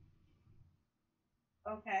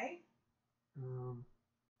 Okay.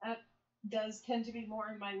 That does tend to be more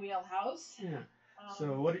in my wheelhouse. Yeah.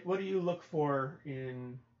 So what do you look for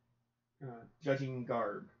in judging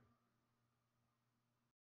garb?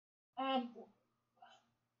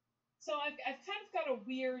 So I've kind of got a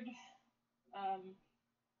weird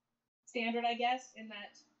standard, I guess, in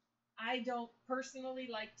that I don't personally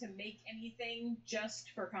like to make anything just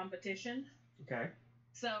for competition. Okay.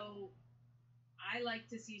 So I like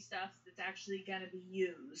to see stuff that's actually going to be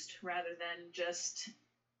used rather than just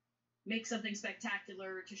make something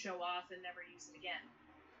spectacular to show off and never use it again.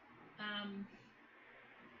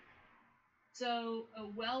 So a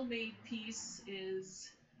well-made piece is,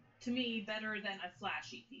 to me, better than a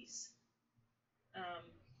flashy piece.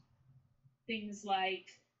 Things like,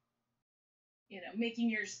 making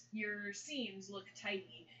your seams look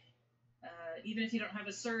tidy. Even if you don't have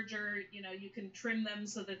a serger, you can trim them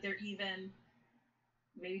so that they're even.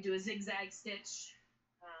 Maybe do a zigzag stitch.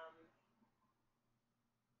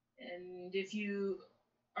 And if you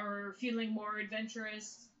are feeling more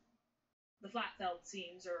adventurous, the flat felt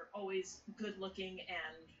seams are always good looking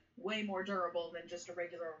and way more durable than just a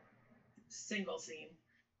regular single seam.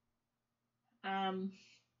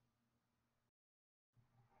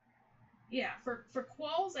 For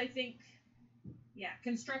quals, I think,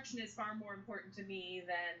 construction is far more important to me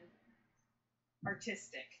than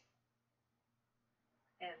artistic.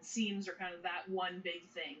 And seams are kind of that one big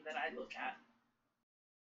thing that I look at.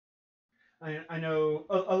 I know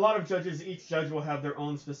a lot of judges, each judge will have their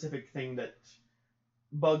own specific thing that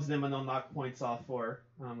bugs them and they'll knock points off for.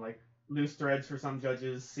 Like loose threads for some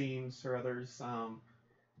judges, seams for others.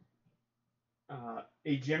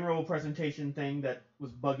 A general presentation thing that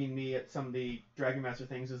was bugging me at some of the Dragon Master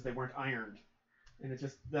things is they weren't ironed. And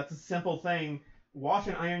that's a simple thing. Wash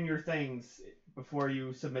and iron your things before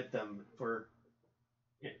you submit them for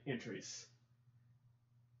entries.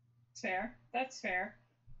 That's fair.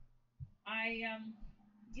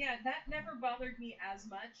 That never bothered me as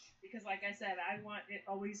much because, like I said, I want it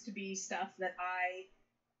always to be stuff that I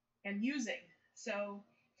am using. So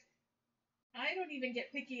I don't even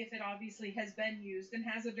get picky if it obviously has been used and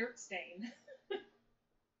has a dirt stain.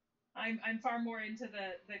 I'm far more into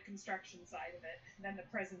the construction side of it than the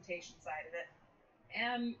presentation side of it.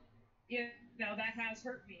 And, that has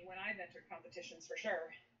hurt me when I've entered competitions for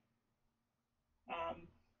sure.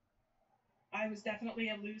 I was definitely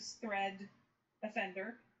a loose thread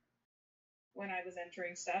offender when I was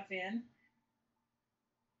entering stuff in.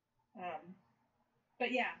 But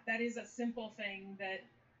that is a simple thing that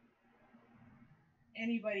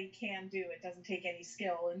anybody can do. It doesn't take any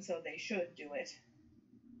skill, and so they should do it.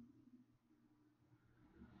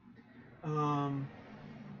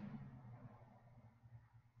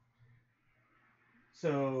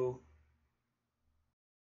 So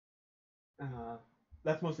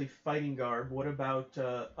that's mostly fighting garb. What about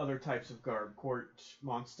other types of garb? Court,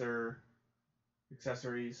 monster,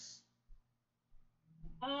 accessories?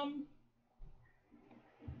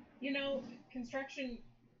 Construction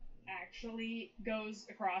actually goes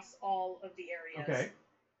across all of the areas. Okay.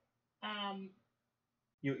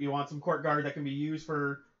 You want some court garb that can be used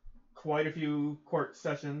for quite a few court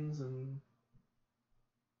sessions and.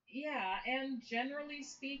 Yeah, and generally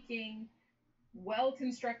speaking,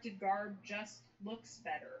 well-constructed garb just looks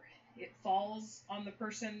better. It falls on the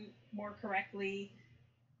person more correctly.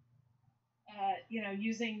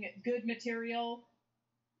 Using good material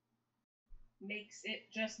makes it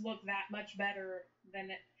just look that much better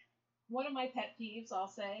than it. One of my pet peeves, I'll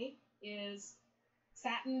say, is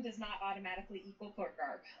satin does not automatically equal court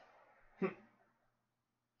garb.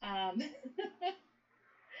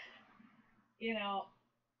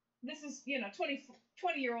 This is,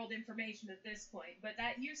 20-year-old information at this point, but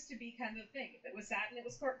that used to be kind of the thing. If it was satin, it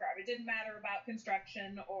was court garb. It didn't matter about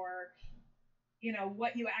construction or,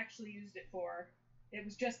 what you actually used it for. It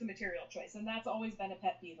was just the material choice, and that's always been a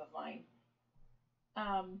pet peeve of mine.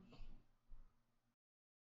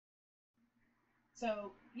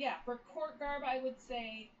 For court garb, I would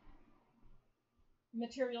say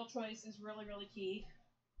material choice is really, really key.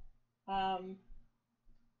 And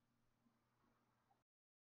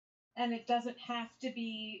it doesn't have to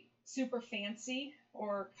be super fancy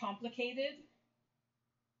or complicated,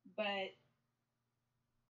 but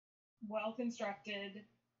well constructed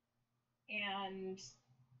and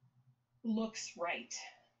looks right.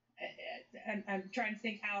 I'm trying to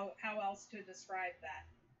think how else to describe that.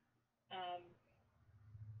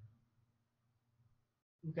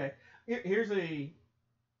 Okay. Here's a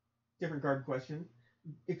different garb question.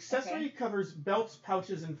 Accessory Okay. covers belts,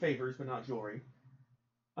 pouches, and favors, but not jewelry.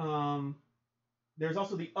 There's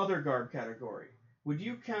also the other garb category. Would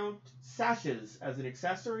you count sashes as an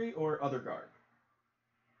accessory or other garb?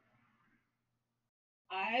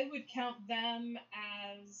 I would count them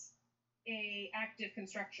as a active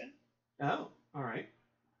construction. Oh, all right.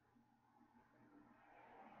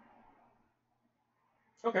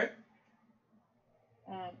 Okay.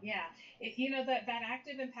 Yeah, that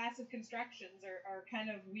active and passive constructions are kind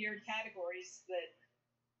of weird categories that.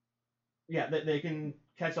 Yeah, they can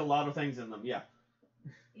catch a lot of things in them. Yeah.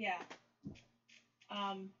 Yeah.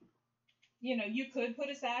 You could put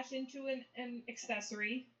a sash into an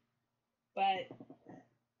accessory, but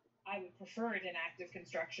I would prefer it in active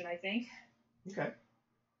construction, I think. Okay.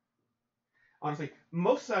 Honestly,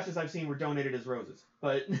 most sashes I've seen were donated as roses,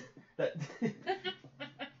 but that.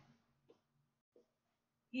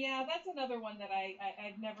 Yeah, that's another one that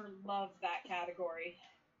I've never loved that category.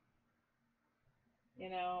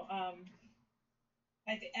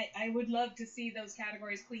 I would love to see those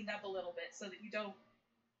categories cleaned up a little bit so that you don't,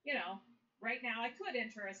 right now I could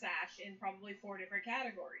enter a sash in probably 4 different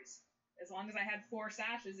categories. As long as I had 4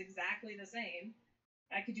 sashes exactly the same,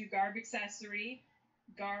 I could do garb accessory,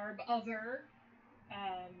 garb other,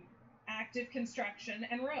 active construction,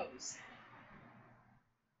 and rose.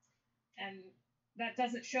 And that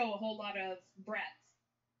doesn't show a whole lot of breadth.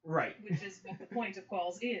 Right. Which is what the point of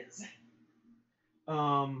quals is.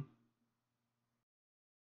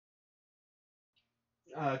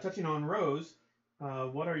 Touching on rose,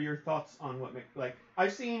 what are your thoughts on what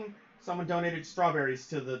I've seen someone donated strawberries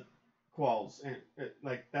to the quals, and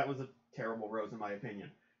that was a terrible rose in my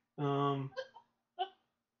opinion.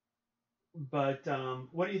 But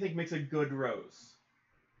what do you think makes a good rose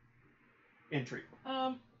entry?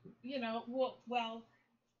 Well,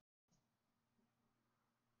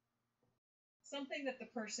 something that the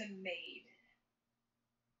person made.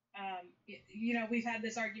 We've had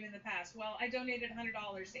this argument in the past. Well, I donated $100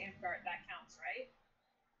 to Amtgard. That counts, right?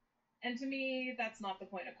 And to me, that's not the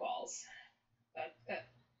point of quals.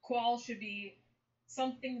 Qual should be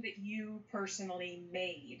something that you personally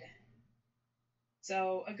made.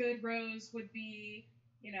 So a good rose would be,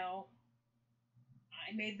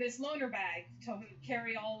 I made this loner bag to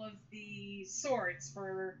carry all of the swords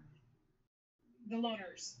for the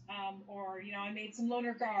loners. Or, I made some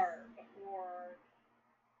loner garb. Or,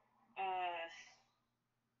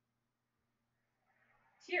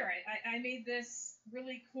 here, I made this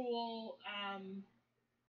really cool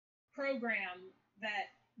program that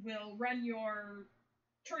will run your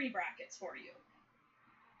tourney brackets for you.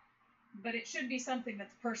 But it should be something that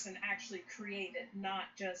the person actually created,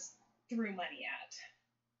 not just threw money at.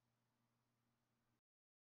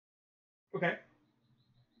 Okay.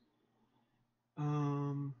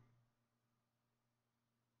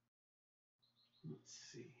 Let's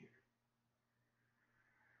see here.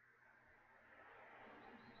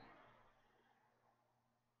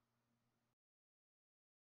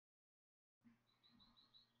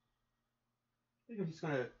 I think I'm just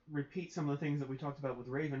going to repeat some of the things that we talked about with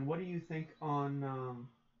Raven. What do you think on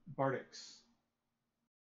Bardics?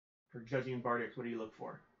 For judging Bardics, what do you look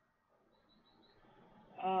for?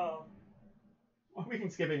 Oh. Well, we can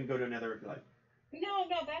skip it and go to another if you like. No,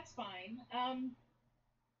 that's fine.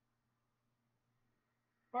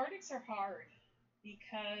 Bardics are hard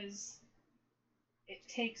because it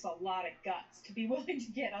takes a lot of guts to be willing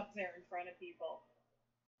to get up there in front of people.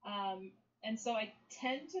 And so I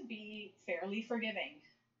tend to be fairly forgiving.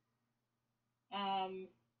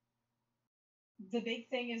 The big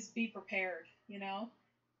thing is be prepared,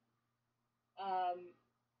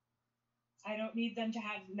 I don't need them to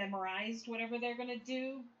have memorized whatever they're going to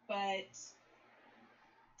do, but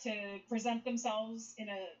to present themselves in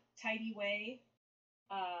a tidy way.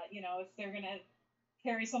 If they're going to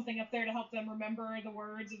carry something up there to help them remember the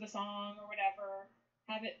words of the song or whatever,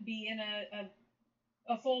 have it be in a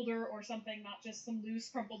folder or something, not just some loose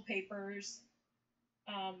crumpled papers.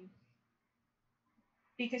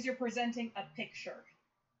 Because you're presenting a picture.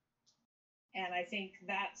 And I think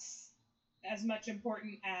that's as much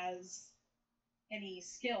important as any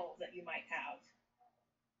skill that you might have.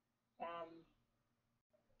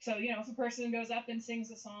 So, you know, if a person goes up and sings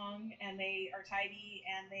a song and they are tidy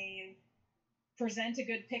and they present a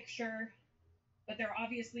good picture, but they're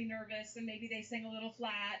obviously nervous and maybe they sing a little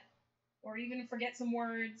flat or even forget some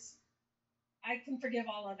words, I can forgive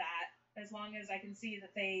all of that as long as I can see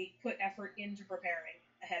that they put effort into preparing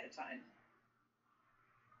ahead of time.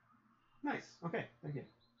 Nice. Okay, thank you.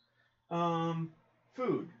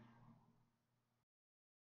 Food.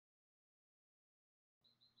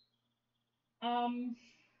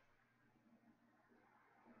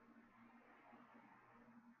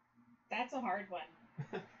 That's a hard one.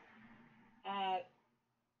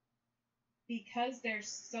 Because there's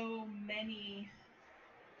so many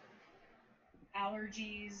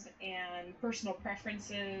allergies and personal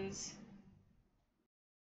preferences,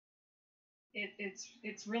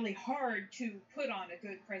 it's really hard to put on a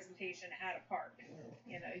good presentation at a park.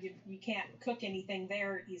 You know, you can't cook anything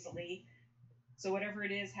there easily, so whatever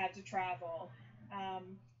it is had to travel.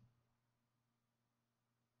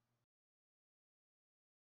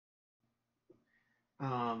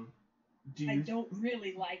 I don't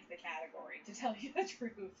really like the category, to tell you the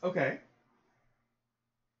truth. Okay.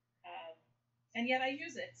 And yet I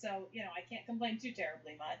use it, so, you know, I can't complain too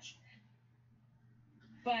terribly much.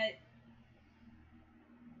 But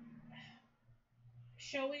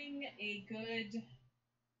showing a good,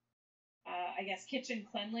 I guess, kitchen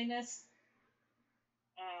cleanliness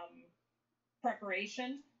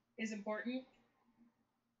preparation is important.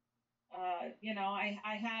 You know,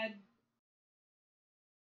 I had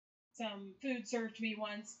some food served to me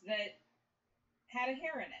once that had a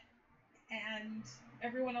hair in it. And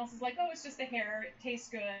everyone else is like, oh, it's just a hair. It tastes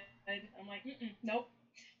good. I'm like, nope.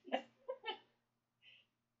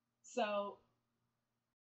 So,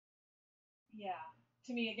 yeah.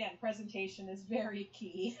 To me, again, presentation is very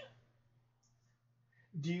key.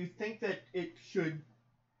 Do you think that it should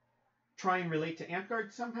try and relate to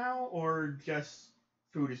Amtgard somehow, or just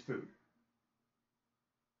food is food?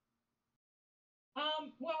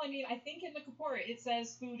 Well, I mean, I think in the Kapora it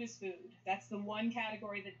says food is food. That's the one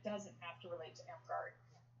category that doesn't have to relate to Amtgard.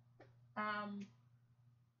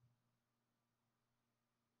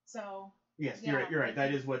 So. Yes, yeah, you're right.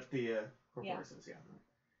 That is what the Kapora says. Yeah.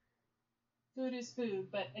 Food is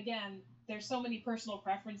food, but again, there's so many personal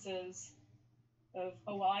preferences of,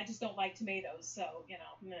 oh well, I just don't like tomatoes, so you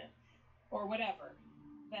know, meh, or whatever,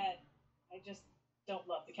 that I just don't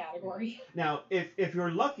love the category. Now, if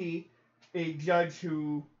you're lucky, a judge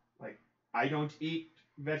who, like, I don't eat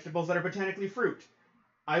vegetables that are botanically fruit,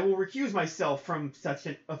 I will recuse myself from such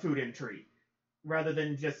a food entry, rather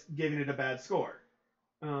than just giving it a bad score.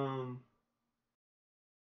 That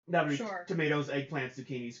would be sure. Tomatoes, eggplants,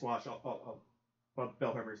 zucchini, squash, all well,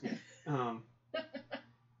 bell peppers, yeah.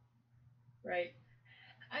 Right.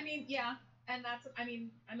 I mean, yeah, and that's, I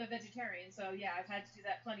mean, I'm a vegetarian, so yeah, I've had to do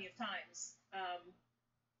that plenty of times.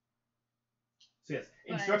 So yes,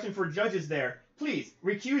 instruction for judges there. Please,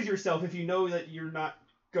 recuse yourself if you know that you're not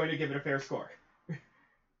going to give it a fair score.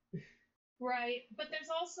 Right, but there's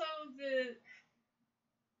also the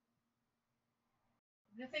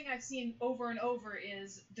thing I've seen over and over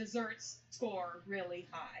is desserts score really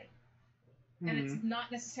high. And it's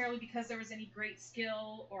not necessarily because there was any great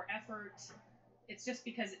skill or effort. It's just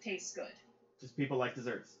because it tastes good. Just people like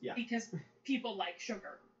desserts, yeah. Because people like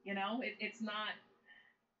sugar, you know? It's not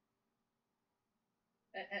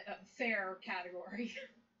a fair category.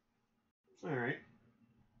 All right.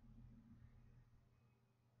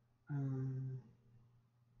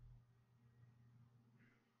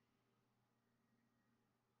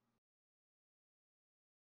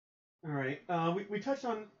 All right. We touched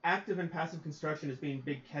on active and passive construction as being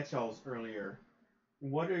big catch-alls earlier.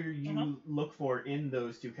 What do you look for in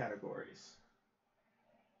those two categories?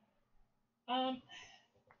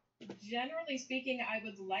 Generally speaking, I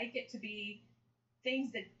would like it to be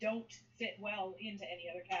things that don't fit well into any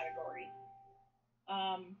other category.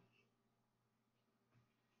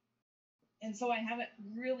 And so I haven't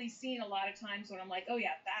really seen a lot of times when I'm like, oh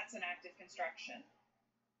yeah, that's an active construction.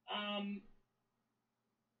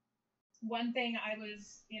 One thing I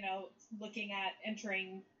was, you know, looking at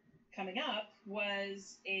entering coming up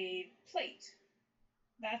was a plate.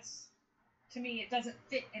 That's, to me, it doesn't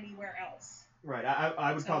fit anywhere else. Right,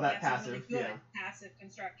 I would call that passive. Really good passive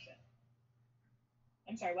construction.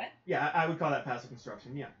 I'm sorry, what? Yeah, I would call that passive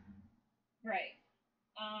construction, yeah. Right.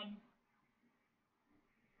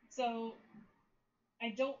 So,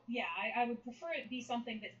 I would prefer it be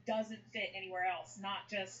something that doesn't fit anywhere else, not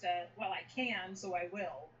just, well, I can, so I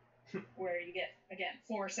will, where you get, again,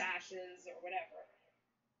 4 sashes or whatever.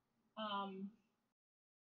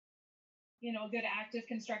 You know, good active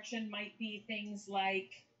construction might be things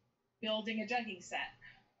like building a jugging set,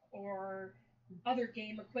 or other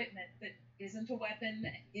game equipment that isn't a weapon,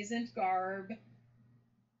 isn't garb,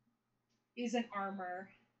 isn't armor.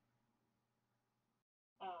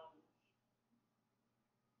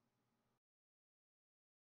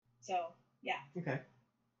 So, yeah. Okay.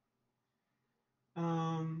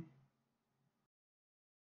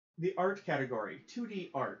 The art category,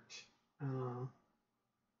 2D art. 2D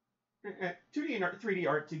and 3D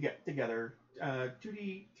art to get together.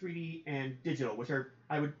 2D, 3D, and digital, which are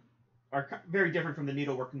very different from the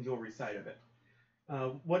needlework and jewelry side of it.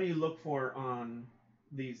 What do you look for on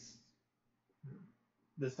this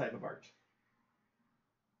type of art?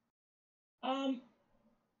 I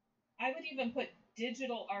would even put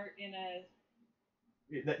digital art in a...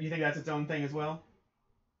 You think that's its own thing as well?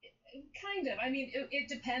 Kind of. I mean, it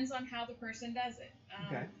depends on how the person does it.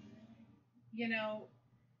 Okay. You know,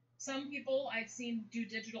 some people I've seen do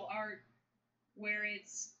digital art where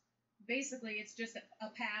it's just a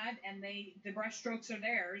pad and the brush strokes are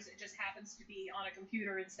theirs. It just happens to be on a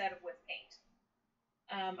computer instead of with paint.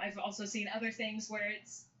 I've also seen other things where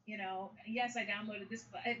it's, yes, I downloaded this,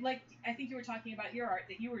 but I think you were talking about your art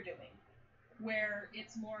that you were doing, where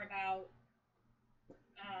it's more about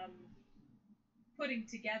putting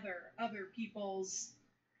together other people's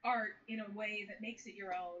art in a way that makes it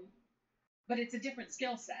your own, but it's a different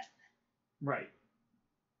skill set. Right.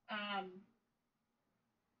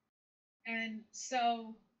 And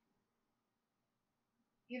so,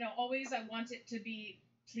 always I want it to be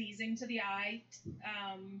pleasing to the eye.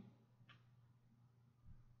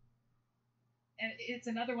 And it's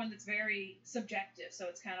another one that's very subjective, so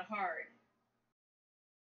it's kind of hard.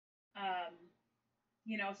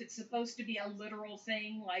 If it's supposed to be a literal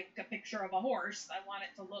thing, like a picture of a horse, I want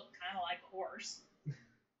it to look kind of like a horse.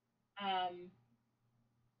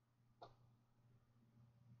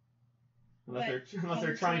 Unless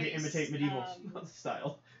they're trying to imitate medieval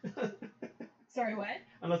style. Sorry, what?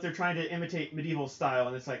 Unless they're trying to imitate medieval style,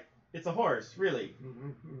 and it's a horse, really.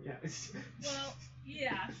 Yeah. Well,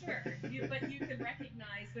 yeah, sure. But you can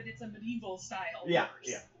recognize that it's a medieval style horse.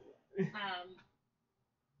 Yeah.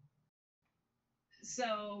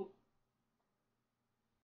 So,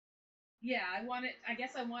 yeah, I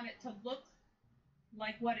guess I want it to look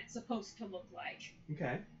like what it's supposed to look like.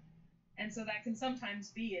 Okay. And so that can sometimes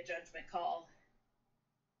be a judgment call.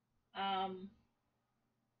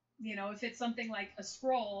 If it's something like a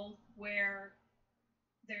scroll where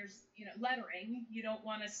there's, lettering, you don't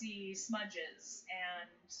want to see smudges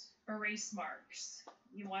and erase marks.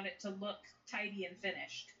 You want it to look tidy and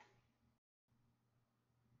finished.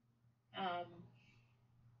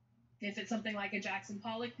 If it's something like a Jackson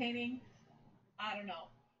Pollock painting, I don't know.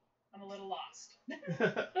 I'm a little lost.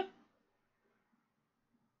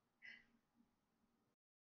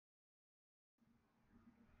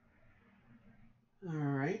 All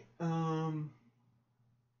right.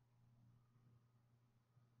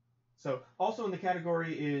 So also in the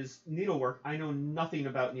category is needlework. I know nothing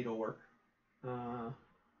about needlework.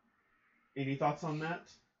 Any thoughts on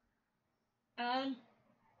that?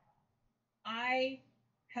 I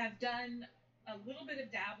have done a little bit of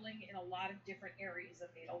dabbling in a lot of different areas of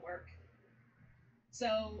needlework.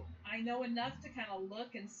 So I know enough to kind of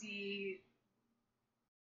look and see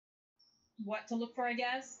what to look for, I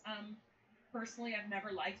guess. Personally, I've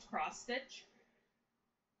never liked cross-stitch,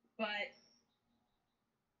 but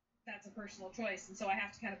that's a personal choice, and so I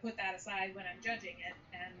have to kind of put that aside when I'm judging it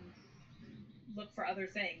and look for other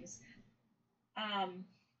things.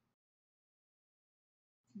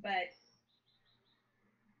 But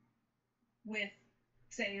with,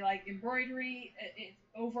 say, like embroidery,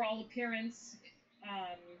 overall appearance,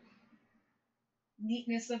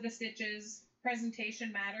 neatness of the stitches,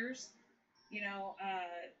 presentation matters.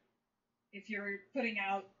 If you're putting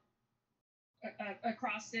out a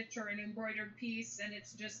cross stitch or an embroidered piece and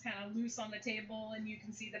it's just kind of loose on the table and you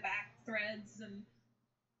can see the back threads, and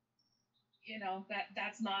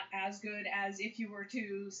that's not as good as if you were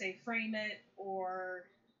to, say, frame it or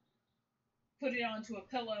put it onto a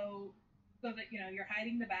pillow so that you're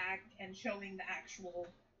hiding the back and showing the actual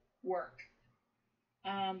work.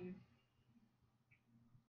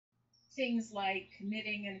 Things like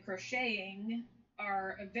knitting and crocheting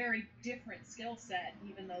are a very different skill set,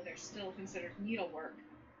 even though they're still considered needlework.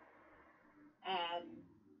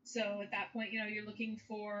 So at that point, you're looking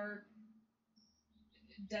for,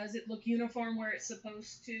 does it look uniform where it's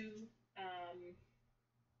supposed to?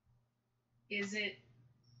 Is it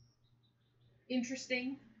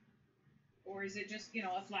interesting? Or is it just,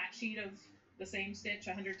 a flat sheet of the same stitch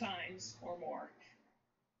 100 times or more?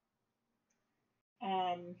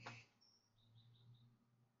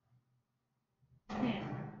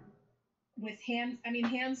 with hand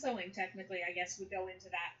sewing technically, I guess, would go into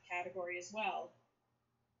that category as well.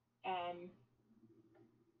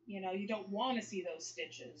 You don't want to see those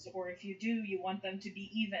stitches, or if you do, you want them to be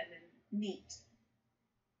even and neat.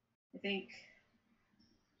 I think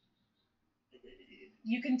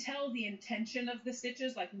you can tell the intention of the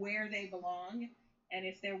stitches, like where they belong, and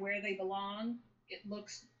if they're where they belong, it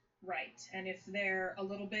looks right. And if they're a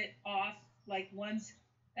little bit off, like one's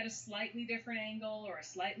at a slightly different angle or a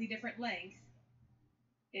slightly different length,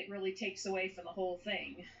 it really takes away from the whole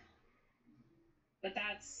thing. But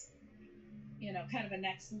that's, kind of a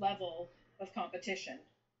next level of competition.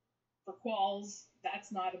 For quals,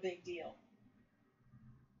 that's not a big deal.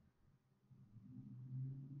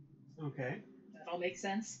 Okay. That all makes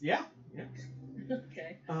sense? Yeah.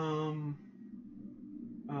 Okay.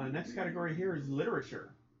 Next category here is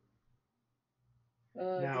literature.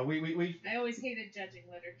 Now I always hated judging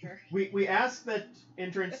literature. We ask that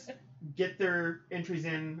entrants get their entries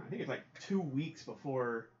in. I think it's like 2 weeks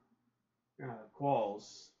before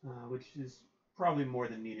quals, which is probably more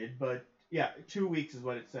than needed. But yeah, 2 weeks is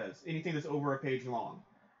what it says. Anything that's over a page long.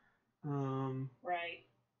 Right.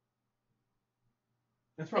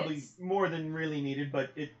 That's probably more than really needed,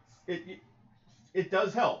 but it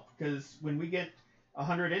does help, because when we get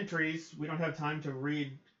 100 entries, we don't have time to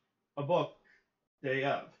read a book day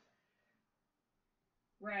of.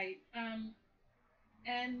 Right.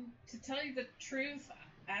 And to tell you the truth,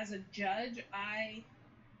 as a judge, I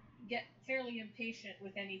get fairly impatient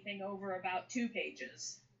with anything over about 2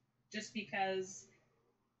 pages, just because.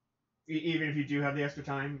 Even if you do have the extra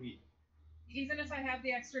time. Even if I have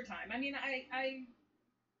the extra time, I mean, I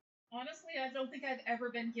honestly, I don't think I've ever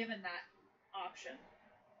been given that option.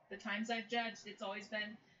 The times I've judged, it's always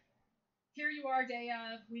been, here you are, day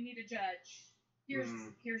of, we need a judge.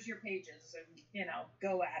 Here's your pages, and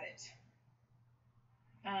go at it.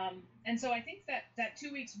 And so I think that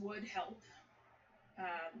 2 weeks would help,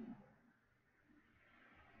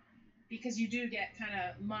 because you do get kind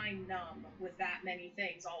of mind numb with that many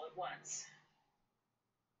things all at once.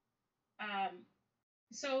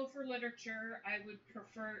 So for literature, I would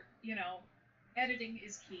prefer, editing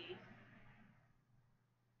is key.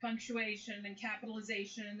 Punctuation and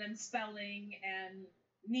capitalization and spelling and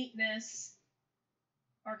neatness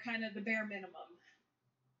are kind of the bare minimum.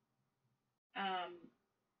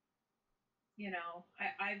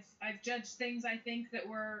 I've judged things, I think, that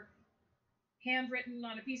were handwritten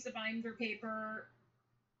on a piece of binder paper,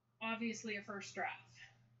 obviously a first draft.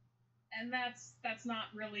 And that's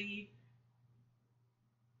not really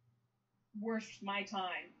worth my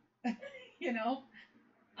time,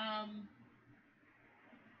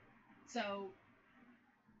 So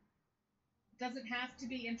it doesn't have to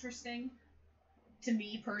be interesting to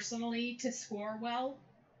me personally to score well,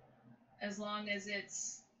 as long as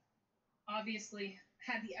it's obviously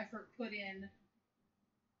had the effort put in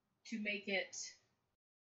to make it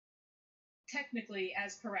technically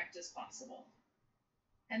as correct as possible.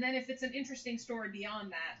 And then if it's an interesting story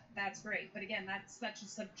beyond that, that's great. But again, that's such a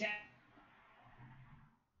subject.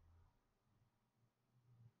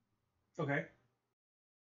 Okay.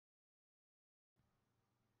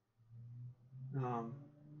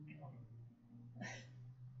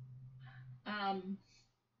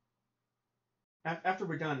 After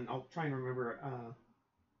we're done, I'll try and remember.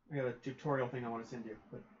 I got a tutorial thing I want to send you,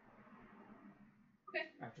 but okay.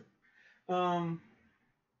 After.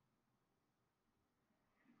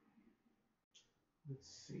 Let's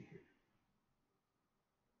see here.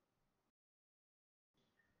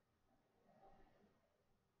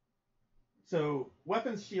 So,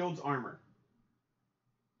 weapons, shields, armor.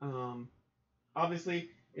 Obviously,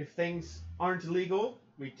 if things aren't legal,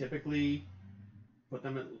 we typically put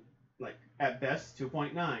them at best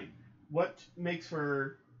 2.9. What makes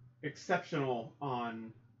for exceptional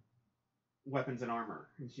on weapons and armor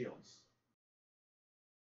and shields?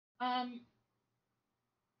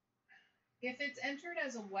 If it's entered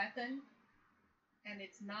as a weapon and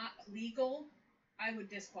it's not legal, I would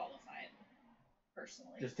disqualify it,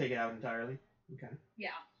 personally. Just take it out entirely? Okay. Yeah.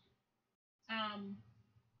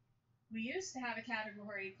 We used to have a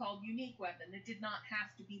category called unique weapon that did not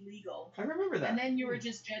have to be legal. I remember that. And then you were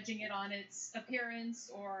just judging it on its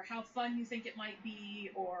appearance or how fun you think it might be,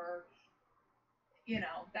 or,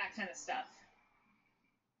 that kind of stuff.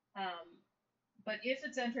 But if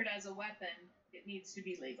it's entered as a weapon, it needs to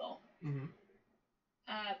be legal. Mm-hmm.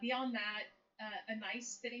 Beyond that, a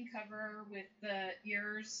nice fitting cover with the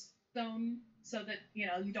ears sewn so that,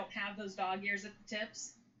 you don't have those dog ears at the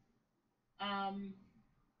tips.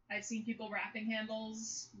 I've seen people wrapping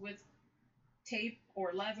handles with tape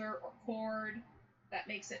or leather or cord. That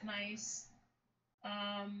makes it nice.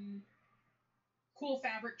 cool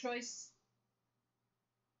fabric choice.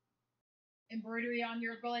 Embroidery on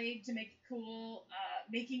your blade to make it cool.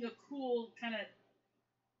 Making a cool kind of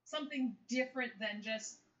something different than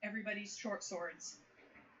just everybody's short swords.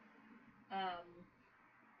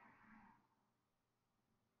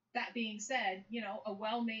 That being said, you know, a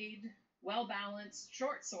well-made, well-balanced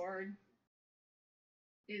short sword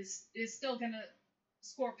is still gonna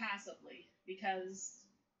score passively because,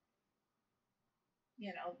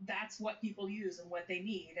 you know, that's what people use and what they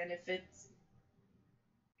need. And if it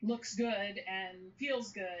looks good and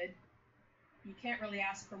feels good, you can't really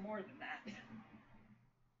ask for more than that.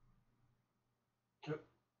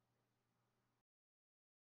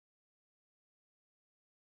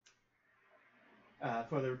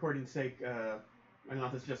 For the recording's sake, my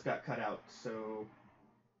office just got cut out, so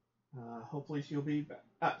hopefully she'll be back.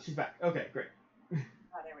 Ah, she's back. Okay, great.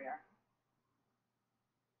 Oh, there we are.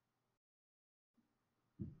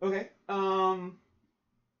 Okay.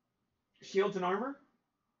 Shields and armor?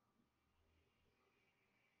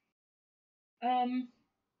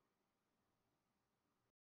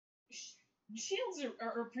 Shields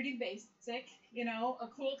are pretty basic. You know, a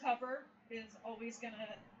cool cover is always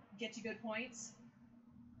gonna get you good points.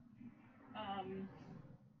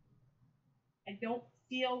 I don't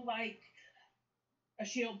feel like a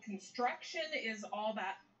shield construction is all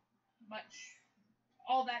that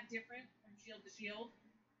different from shield to shield.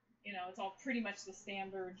 You know, it's all pretty much the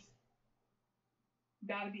standard.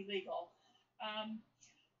 Gotta be legal.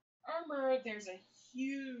 Armor, there's a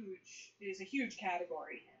huge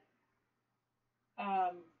category.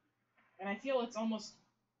 And I feel it's almost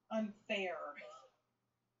unfair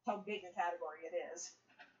how big a category it is.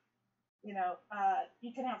 You know,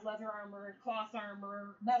 you can have leather armor, cloth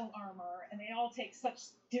armor, metal armor, and they all take such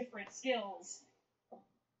different skills.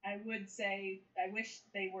 I would say I wish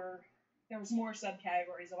there was more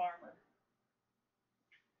subcategories of armor.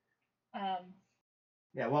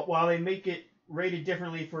 Yeah, well, while they make it rated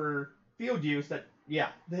differently for field use,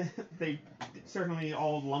 they certainly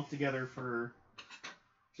all lump together for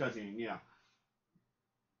judging, yeah.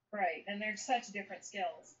 Right, and they're such different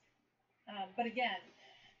skills. But again,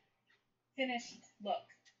 finished look.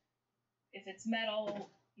 If it's metal,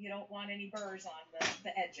 you don't want any burrs on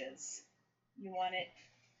the edges. You want it,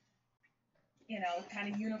 you know, kind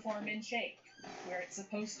of uniform in shape. Where it's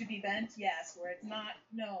supposed to be bent, yes. Where it's not,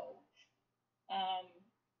 no.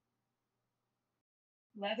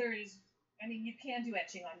 Leather is, I mean, you can do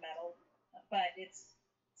etching on metal, but it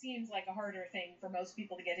seems like a harder thing for most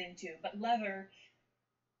people to get into. But leather,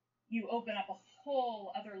 you open up a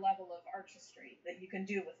whole other level of artistry that you can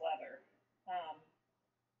do with leather.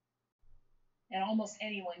 And almost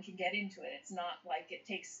anyone can get into it. It's not like it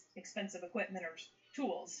takes expensive equipment or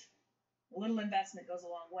tools. A little investment goes a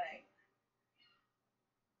long way.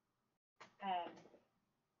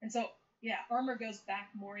 And so, yeah, armor goes back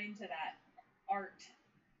more into that art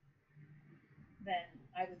than,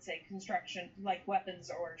 I would say, construction, like weapons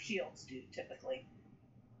or shields do, typically.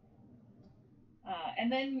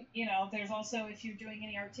 And then, you know, there's also, if you're doing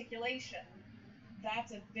any articulation,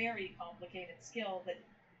 that's a very complicated skill that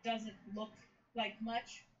doesn't look like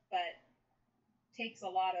much, but takes a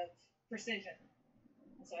lot of precision.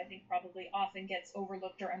 And so I think probably often gets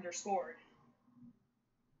overlooked or underscored.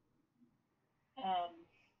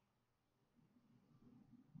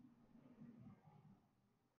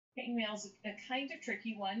 Chainmail's a kind of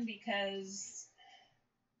tricky one because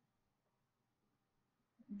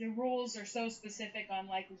the rules are so specific on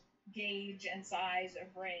like gauge and size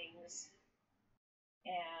of rings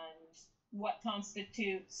and what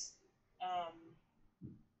constitutes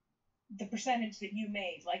the percentage that you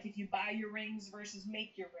made. Like if you buy your rings versus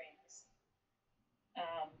make your rings.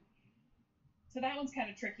 So that one's kind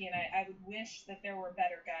of tricky, and I would wish that there were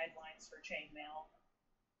better guidelines for chainmail.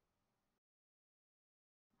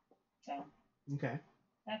 So. Okay.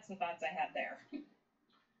 That's the thoughts I had there.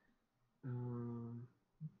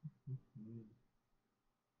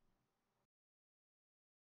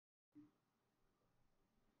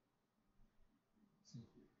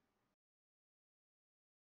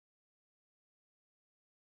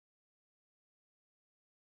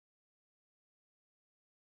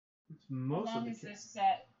 How long is this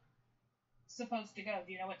supposed to go?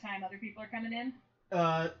 Do you know what time other people are coming in?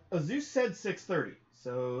 Azus said 6:30,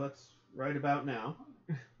 so that's right about now.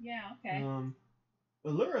 Yeah, okay.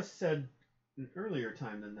 Allura said an earlier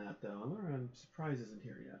time than that, though. Allura, I'm surprised, isn't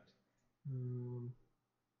here yet.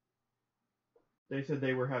 They said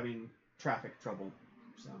they were having traffic trouble,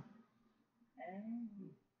 so.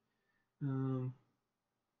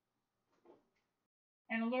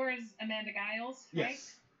 And Allura's Amanda Giles, right?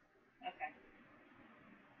 Yes. Okay.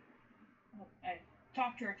 Oh,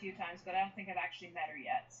 talked to her a few times, but I don't think I've actually met her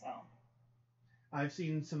yet. So I've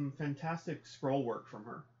seen some fantastic scroll work from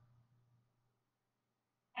her.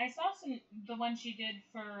 I saw the one she did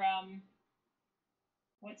for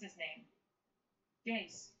what's his name?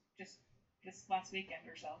 Jace, just this last weekend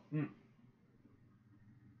or so.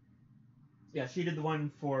 Yeah, she did the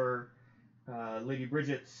one for Lady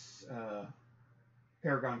Bridget's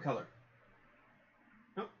Paragon Color.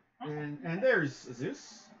 Oh, and there's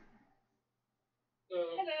Zeus.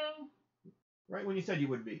 Hello. Right when you said you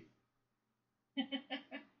would be.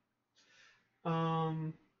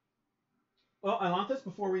 Well, Alanthus,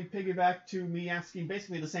 before we piggyback to me asking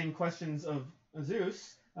basically the same questions of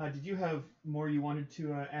Zeus, did you have more you wanted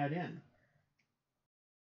to add in?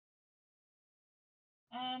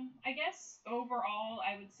 I guess overall,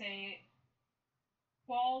 I would say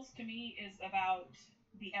Qualls to me is about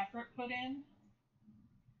the effort put in.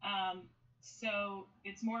 So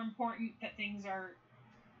it's more important that things are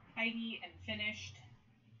tidy and finished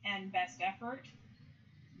and best effort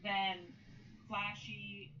than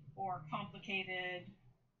flashy or complicated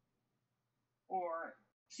or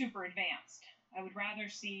super advanced. I would rather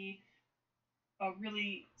see a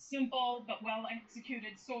really simple but well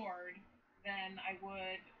executed sword than I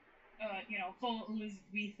would, full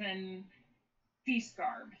Elizabethan feast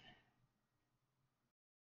garb.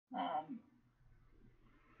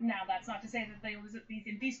 Now, that's not to say that the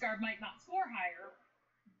Elizabethan feast garb might not score higher,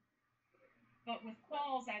 but with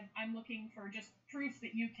Qualls, I'm looking for just proof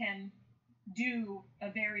that you can do a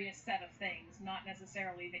various set of things, not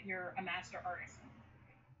necessarily that you're a master artisan.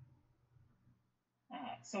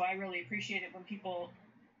 So I really appreciate it when people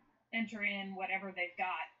enter in whatever they've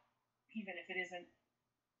got, even if it isn't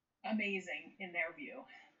amazing in their view.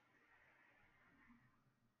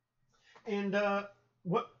 And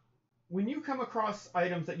when you come across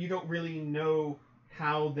items that you don't really know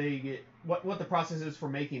how they get, what the process is for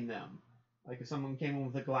making them, like if someone came in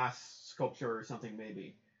with a glass sculpture or something,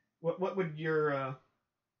 maybe, what would your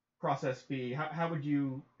process be? How would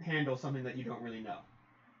you handle something that you don't really know?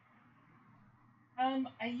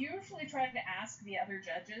 I usually try to ask the other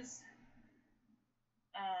judges,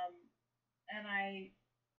 and I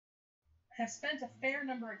have spent a fair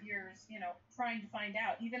number of years, trying to find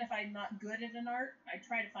out. Even if I'm not good at an art, I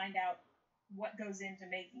try to find out what goes into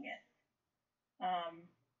making it.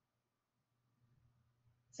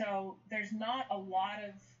 So there's not a lot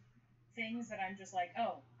of things that I'm just like,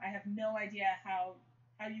 oh, I have no idea how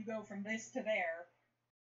you go from this to there.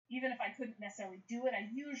 Even if I couldn't necessarily do it, I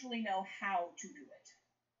usually know how to do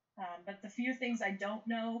it. But the few things I don't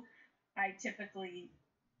know, I typically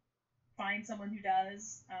find someone who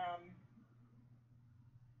does.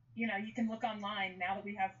 You can look online now that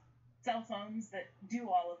we have cell phones that do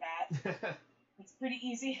all of that. It's pretty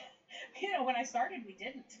easy. When I started, we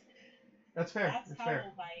didn't. That's fair. That's how fair.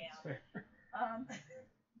 old I am. That's fair.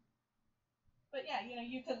 But yeah,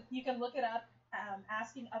 you can look it up,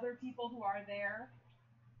 asking other people who are there,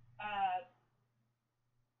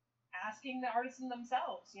 asking the artisan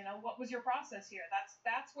themselves. What was your process here?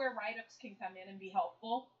 That's where write-ups can come in and be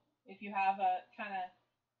helpful. If you have a kind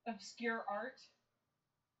of obscure art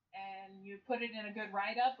and you put it in a good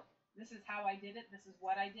write-up, this is how I did it, this is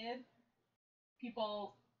what I did.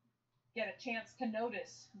 People get a chance to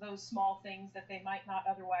notice those small things that they might not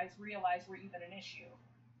otherwise realize were even an issue.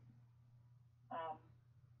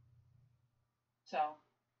 So,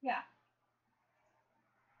 yeah.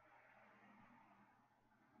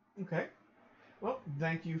 Okay. Well,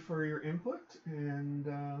 thank you for your input, and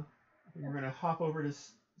we're going to hop over to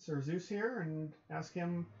Sir Zeus here and ask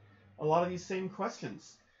him a lot of these same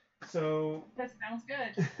questions. So that sounds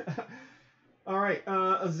good. All right,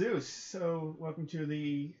 Zeus. So welcome to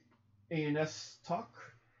the A&S talk.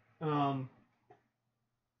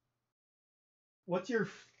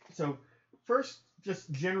 So first,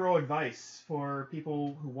 just general advice for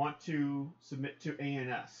people who want to submit to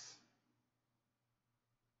A&S.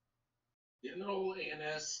 General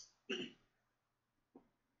A&S,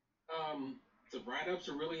 the write-ups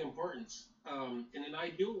are really important. In an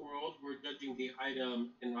ideal world, we're judging the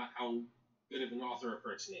item and not how good of an author a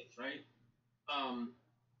person is, right?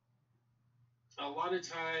 A lot of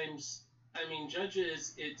times,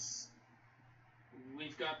 judges,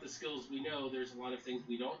 we've got the skills we know, there's a lot of things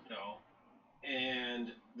we don't know,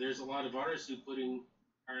 and there's a lot of artists who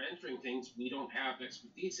are entering things we don't have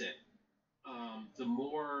expertise in. The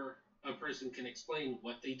more a person can explain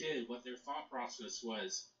what they did, what their thought process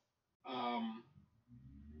was,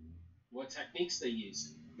 what techniques they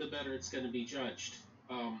used, the better it's going to be judged.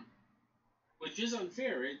 Which is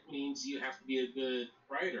unfair. It means you have to be a good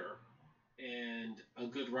writer, and a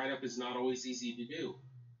good write-up is not always easy to do.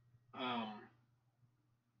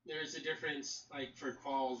 there's a difference. Like for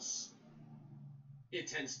quals, it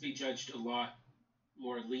tends to be judged a lot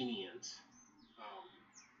more lenient.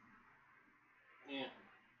 Yeah.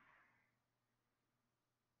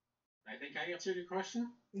 I think I answered your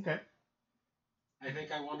question. Okay. I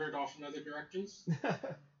think I wandered off in other directions.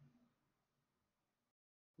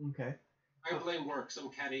 Okay. I blame work.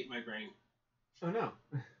 Some cat ate my brain. Oh no.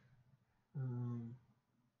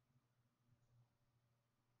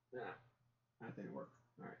 Yeah, that didn't work.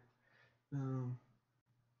 All right.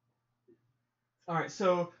 All right.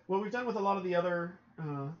 So what we've done with a lot of the other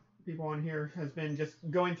people on here has been just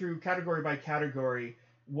going through category by category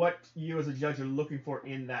what you as a judge are looking for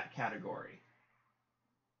in that category.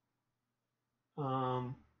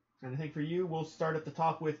 And I think for you, we'll start at the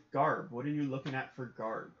top with garb. What are you looking at for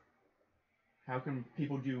garb? How can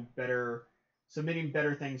people do better, submitting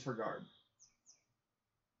better things for garb?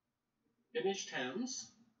 Finished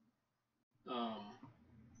hems.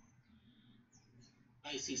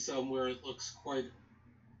 I see some where it looks quite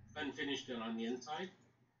unfinished and on the inside.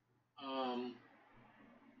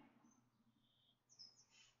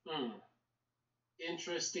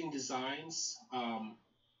 Interesting designs.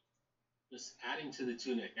 Just adding to the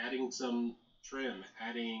tunic, adding some trim,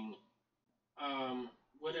 adding.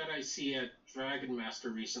 What did I see at Dragon Master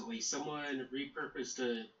recently? Someone repurposed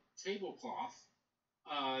a tablecloth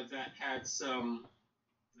that had some.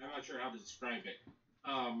 I'm not sure how to describe it.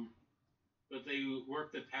 But they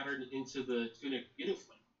worked the pattern into the tunic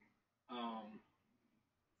beautifully.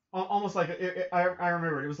 Almost like I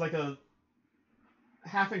remember it. It was like a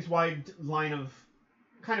half-inch wide line of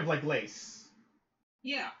kind of like lace.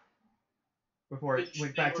 Yeah. Before it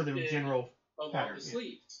went back to the general pattern. The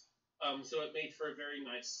sleeves. So it made for a very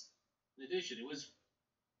nice addition. It was,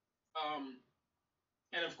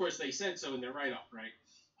 and of course they said so in their write-up, right?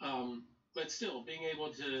 But still, being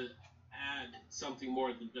able to add something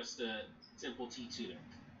more than just a simple T-tunic.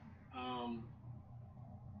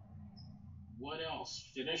 What else?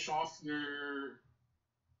 Finish off your,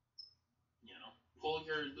 pull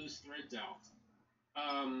your loose threads out.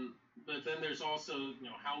 But then there's also,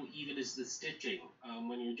 how even is the stitching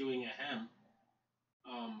when you're doing a hem?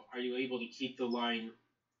 Are you able to keep the line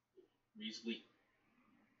reasonably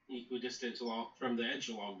equidistant from the edge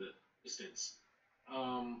along the distance?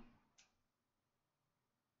 How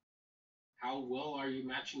well are you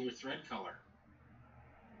matching your thread color?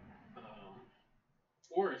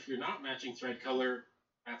 Or if you're not matching thread color,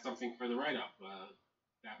 that's something for the write-up.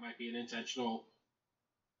 That might be an intentional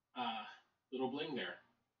little bling there.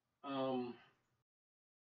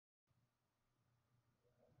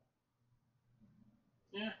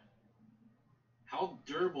 Yeah. How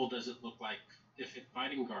durable does it look like if it's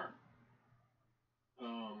fighting garb?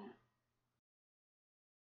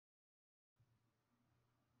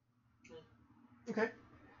 Okay.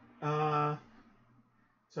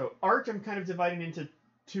 So art, I'm kind of dividing into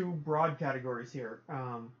two broad categories here.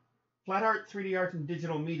 Flat art, 3D art, and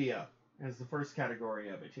digital media as the first category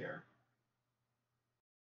of it here.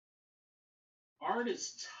 Art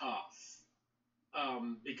is tough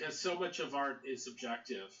because so much of art is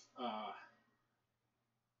subjective.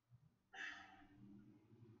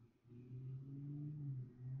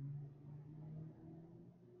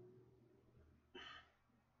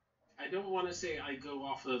 I don't want to say I go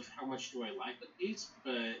off of how much do I like the piece,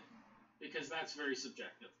 but because that's very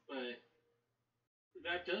subjective. But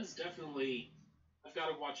that does definitely, I've got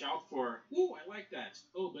to watch out for. Ooh, I like that.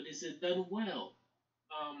 Oh, but is it done well?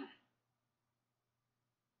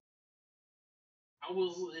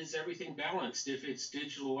 Is everything balanced? If it's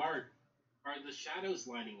digital art, are the shadows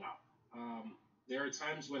lining up? There are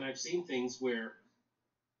times when I've seen things where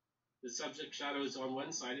the subject shadow is on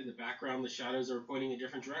one side, in the background the shadows are pointing a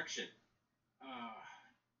different direction.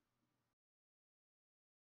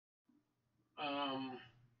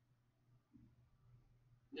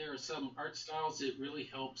 There are some art styles it really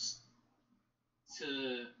helps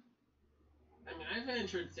to. I mean, I've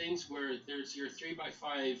entered things where there's your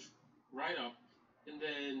 3x5 write-up, and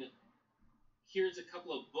then here's a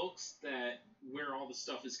couple of books that where all the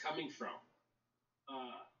stuff is coming from.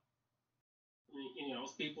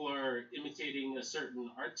 If people are imitating a certain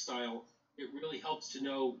art style, it really helps to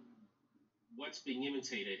know what's being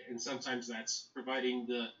imitated, and sometimes that's providing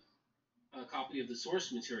the copy of the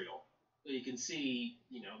source material. So you can see,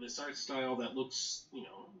 this art style that looks,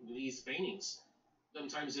 these paintings,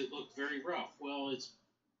 sometimes it looked very rough. Well, it's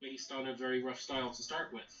based on a very rough style to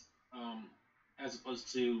start with, as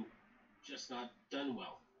opposed to just not done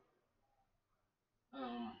well.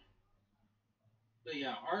 But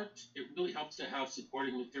yeah, art, it really helps to have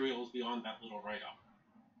supporting materials beyond that little write-up.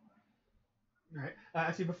 All right.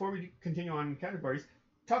 Actually, before we continue on categories,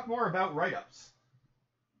 talk more about write-ups.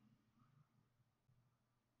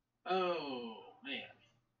 Oh man.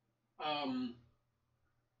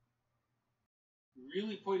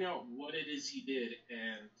 Really point out what it is he did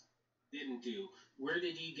and didn't do. Where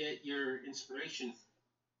did you get your inspiration?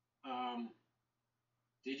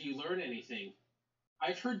 Did you learn anything?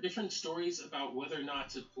 I've heard different stories about whether or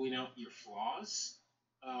not to point out your flaws.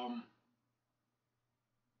 I've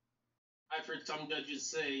heard some judges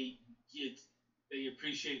say they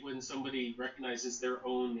appreciate when somebody recognizes their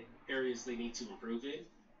own areas they need to improve in.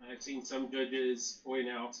 I've seen some judges point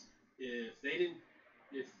out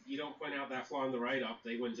if you don't point out that flaw in the write-up,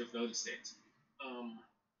 they wouldn't have noticed it.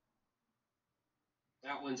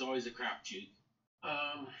 That one's always a crapshoot.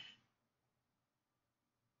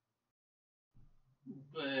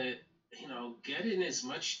 But get in as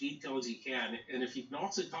much detail as you can, and if you can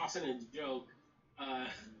also toss in a joke,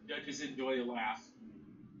 judges enjoy a laugh.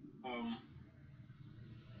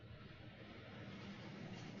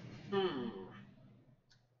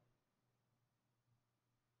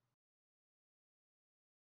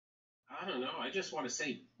 I don't know. I just want to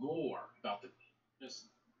say more about just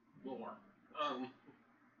more.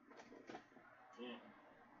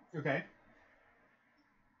 Yeah. Okay.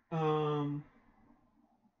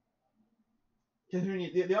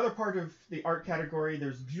 The other part of the art category,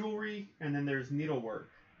 there's jewelry, and then there's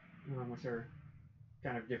needlework, which are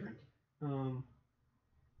kind of different.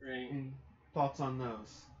 Right. Any thoughts on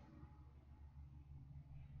those?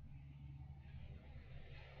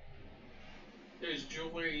 There's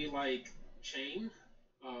jewelry like chain.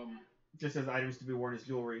 Just as items to be worn as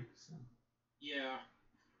jewelry. So. Yeah.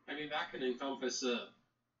 I mean, that can encompass a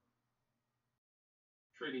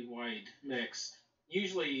pretty wide mix.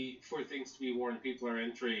 Usually, for things to be worn, people are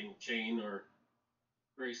entering chain or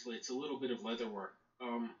bracelets, a little bit of leather work.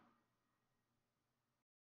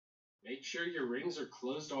 Make sure your rings are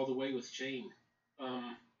closed all the way with chain.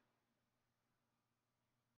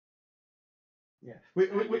 Yeah,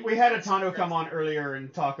 we had Atano come on earlier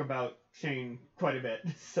and talk about chain quite a bit,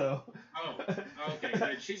 so. Oh, okay,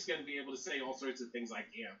 good. She's going to be able to say all sorts of things I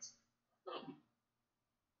can't.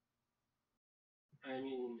 I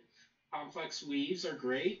mean, complex weaves are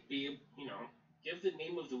great. Give the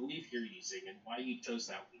name of the weave you're using and why you chose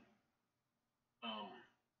that weave.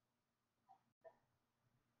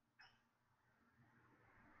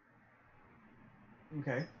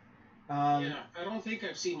 Okay. Yeah, I don't think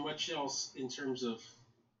I've seen much else in terms of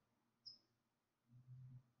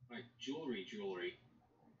like jewelry.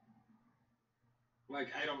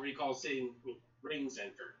 Like I don't recall seeing rings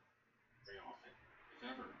entered very often, if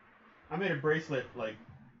ever. I made a bracelet like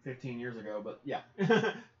 15 years ago, but yeah.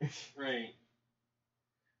 Right.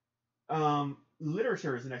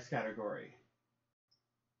 Literature is the next category.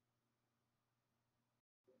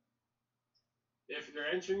 If you're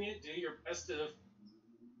entering it, do your best to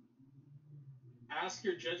ask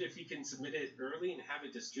your judge if you can submit it early and have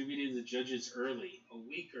it distributed to the judges early, a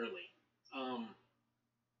week early.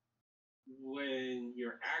 When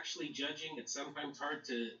you're actually judging, it's sometimes hard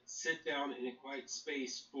to sit down in a quiet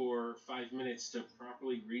space for 5 minutes to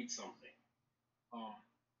properly read something.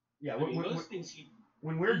 Yeah,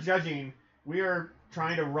 when we're judging, we are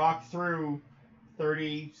trying to rock through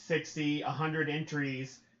 30, 60, 100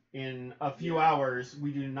 entries in a few hours.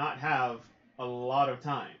 We do not have a lot of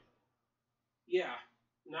time. Yeah,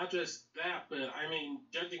 not just that, but I mean,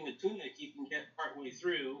 judging the tunic, you can get partway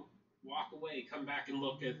through, walk away, come back and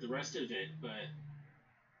look at the rest of it, but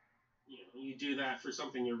you do that for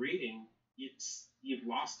something you're reading, you've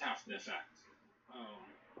lost half the effect.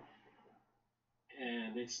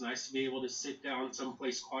 And it's nice to be able to sit down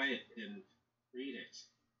someplace quiet and read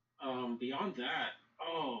it. Beyond that,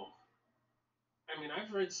 I mean,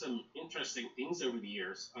 I've read some interesting things over the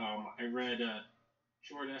years. I read a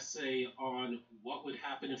short essay on what would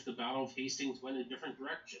happen if the Battle of Hastings went a different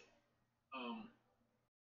direction.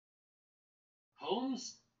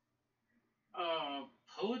 Poems,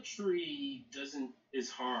 poetry is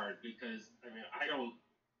hard because, I mean, I don't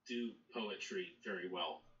do poetry very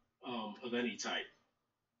well, of any type,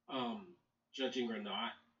 judging or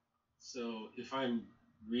not. So if I'm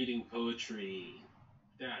reading poetry,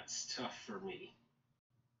 that's tough for me.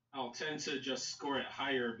 I'll tend to just score it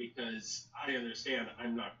higher because I understand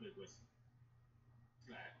I'm not good with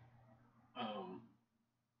that.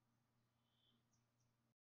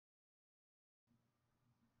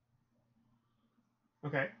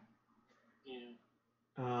 Okay. Yeah.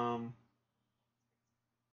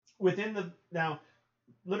 Now,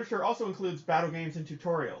 literature also includes battle games and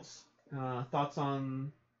tutorials. Thoughts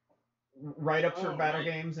on write-ups for battle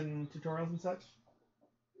games and tutorials and such?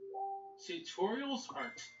 Tutorials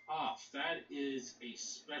are tough. That is a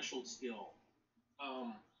special skill.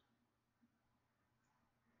 Um,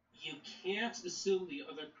 you can't assume the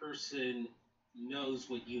other person knows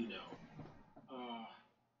what you know. Uh,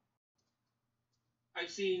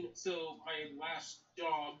 I've seen, so my last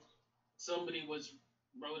job, somebody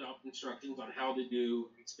wrote up instructions on how to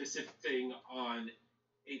do a specific thing on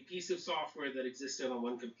a piece of software that existed on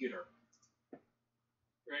one computer.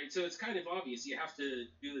 Right? So it's kind of obvious you have to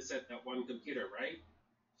do this at that one computer, right?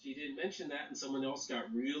 She didn't mention that, and someone else got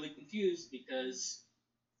really confused because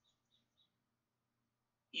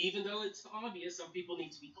even though it's obvious, some people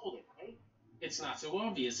need to be told it, right? It's not so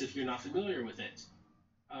obvious if you're not familiar with it.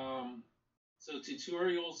 So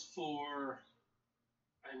tutorials for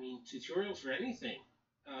anything.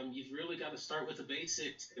 You've really got to start with the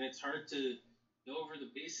basics, and it's hard to go over the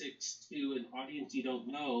basics to an audience you don't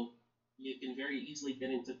know. You can very easily get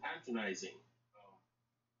into patronizing.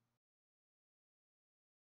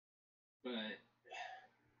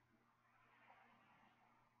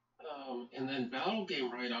 And then battle game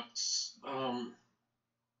write-ups.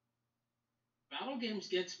 Battle games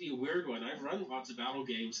get to be a weird one. I've run lots of battle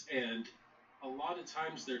games, and a lot of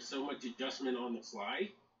times there's so much adjustment on the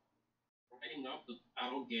fly. Writing up the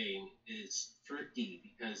battle game is tricky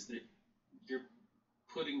because you're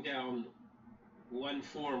putting down one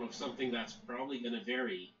form of something that's probably going to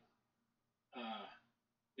vary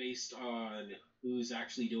based on who's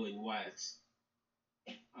actually doing what.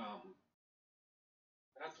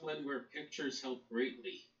 That's one where pictures help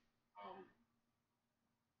greatly.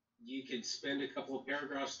 You can spend a couple of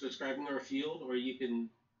paragraphs describing our field, or you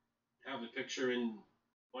can have a picture in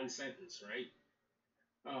one sentence, right?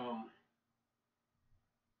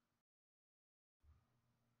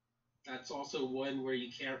 That's also one where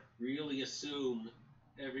you can't really assume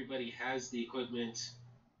everybody has the equipment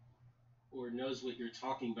or knows what you're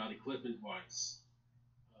talking about equipment-wise.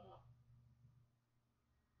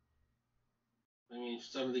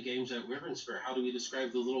 Some of the games at Wyverns Fair, how do we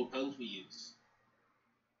describe the little guns we use?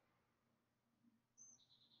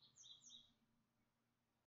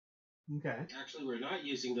 Okay. Actually, we're not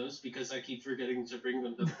using those because I keep forgetting to bring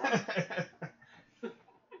them to the park.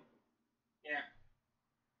 Yeah.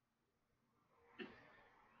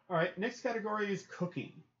 All right. Next category is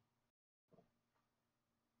cooking.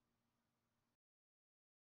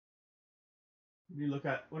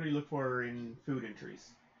 What do you look for in food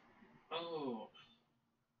entries? Oh.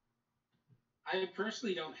 I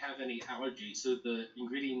personally don't have any allergies, so the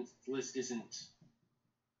ingredient list isn't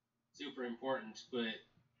super important, but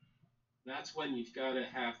that's when you've got to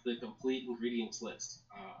have the complete ingredients list,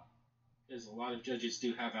 because a lot of judges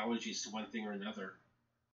do have allergies to one thing or another.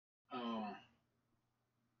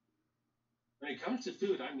 When it comes to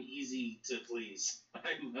food, I'm easy to please.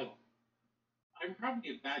 I'm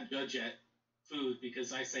probably a bad judge at food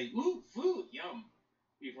because I say, ooh, food, yum,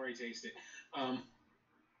 before I taste it.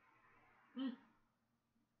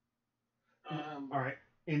 All right.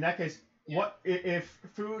 In that case, yeah. What if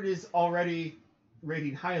food is already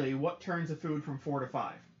rated highly? What turns a food from 4 to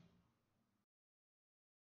 5?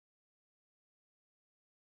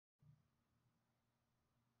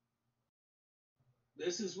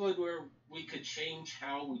 This is one where we could change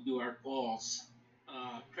how we do our calls.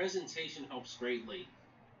 Presentation helps greatly,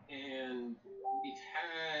 and we've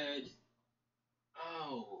had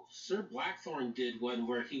Sir Blackthorn did one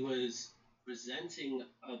where he was presenting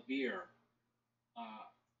a beer.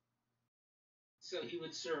 So he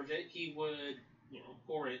would serve it, he would,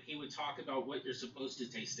 pour it, he would talk about what you're supposed to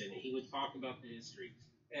taste in it, he would talk about the history.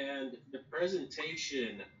 And the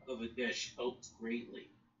presentation of a dish helps greatly.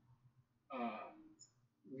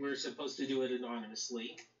 We're supposed to do it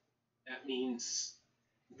anonymously. That means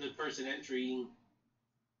the person entering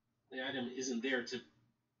the item isn't there to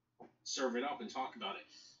serve it up and talk about it.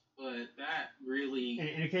 But that really...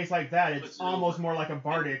 In a case like that, it's almost more like a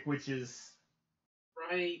bardic, which is...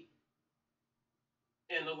 Right.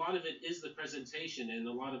 And a lot of it is the presentation, and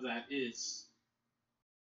a lot of that is,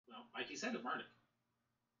 well, like you said, a bardic.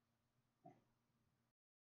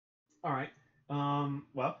 All right.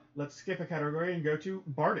 Well, let's skip a category and go to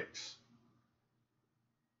bardics.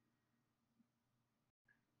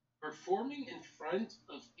 Performing in front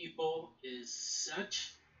of people is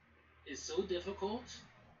so difficult.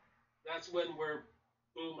 That's when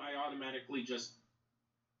boom, I automatically just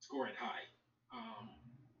score it high.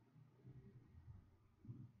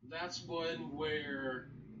 That's one where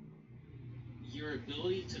your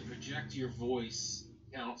ability to project your voice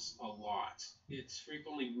counts a lot. It's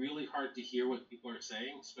frequently really hard to hear what people are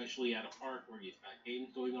saying, especially at a park where you've got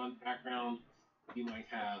games going on in the background. You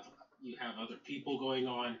have other people going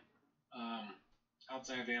on.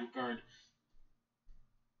 outside of Amtgard,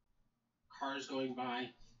 cars going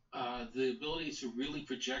by, the ability to really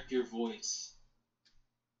project your voice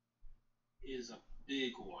is a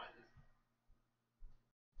big one.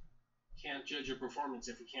 Can't judge your performance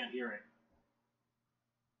if you can't hear it.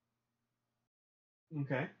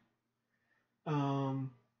 Okay.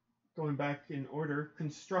 Going back in order,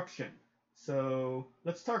 construction. So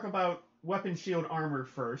let's talk about weapon, shield, armor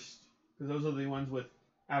first, because those are the ones with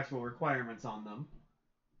actual requirements on them.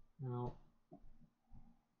 Now,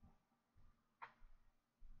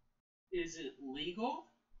 is it legal?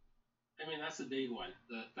 I mean, that's the big one.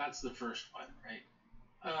 That's the first one, right?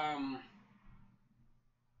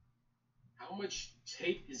 How much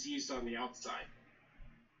tape is used on the outside?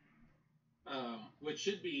 Which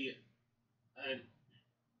should be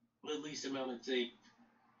the least amount of tape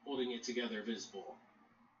holding it together visible.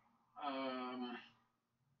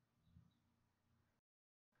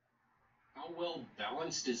 How well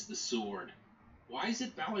balanced is the sword? Why is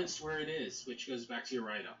it balanced where it is? Which goes back to your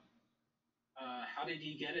write-up. How did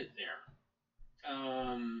you get it there?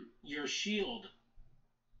 Your shield.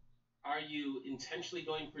 Are you intentionally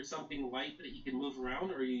going for something light that you can move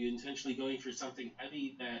around, or are you intentionally going for something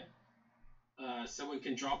heavy that someone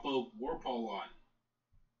can drop a warpole on?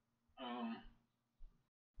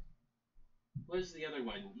 What is the other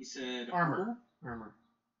one? You said armor. Armor.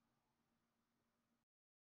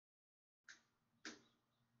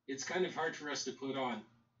 It's kind of hard for us to put on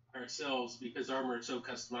ourselves because armor is so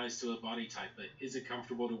customized to a body type, but is it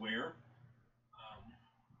comfortable to wear?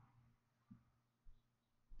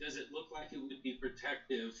 Does it look like it would be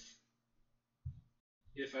protective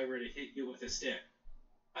if I were to hit you with a stick?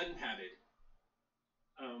 Unpadded.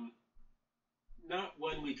 Not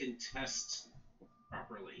one we can test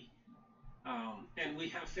properly. And we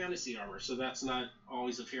have fantasy armor, so that's not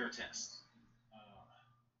always a fair test.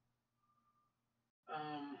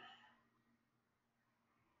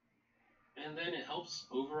 And then it helps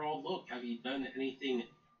overall look. Have you done anything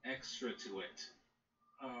extra to it?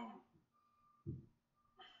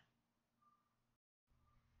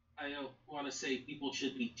 I don't want to say people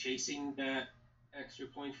should be chasing that extra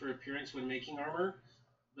point for appearance when making armor,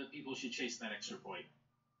 but people should chase that extra point.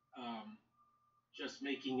 Just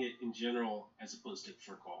making it in general as opposed to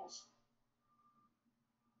for calls.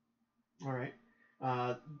 All right.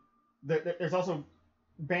 There's also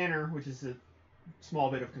banner, which is a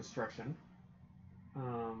small bit of construction.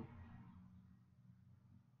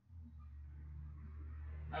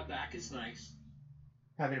 A back is nice.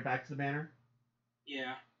 Having it back to the banner?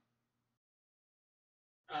 Yeah.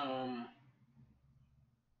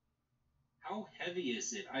 How heavy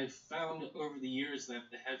is it? I've found over the years that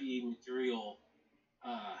the heavy material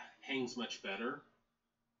hangs much better.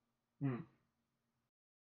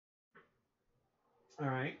 All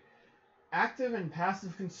right. Active and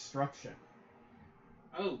passive construction.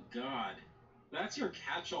 Oh God, that's your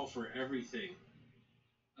catch-all for everything,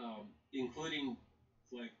 including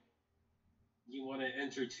like you want to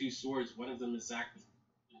enter two swords. One of them is active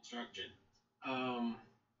construction.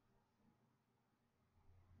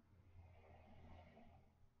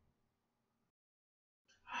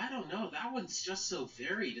 I don't know. That one's just so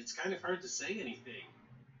varied. It's kind of hard to say anything.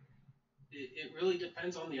 It really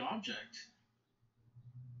depends on the object.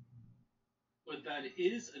 But that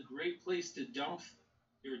is a great place to dump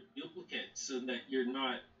your duplicate so that you're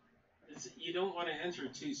not... You don't want to enter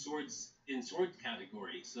two swords in sword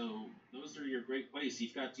category. So those are your great place.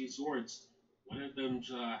 You've got two swords. One of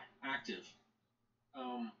them's active.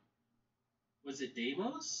 Was it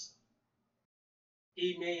Deimos?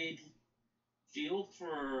 He made shield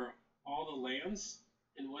for all the lands,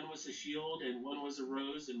 and one was a shield, and one was a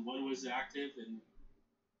rose, and one was active, and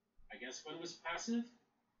I guess one was passive.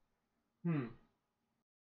 I'm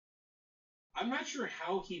not sure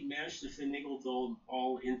how he managed to finagle them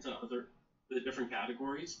all into the different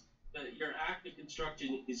categories, but your active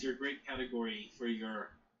construction is your great category for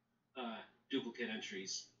your duplicate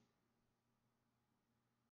entries.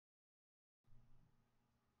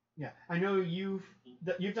 Yeah, I know you've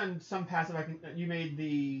done some passive. You made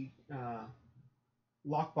the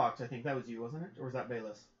lockbox. I think that was you, wasn't it, or was that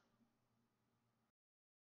Bayless?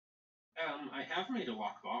 I have made a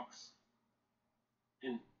lockbox,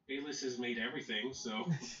 and Bayless has made everything. So,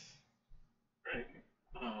 right.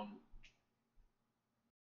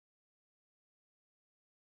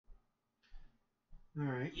 All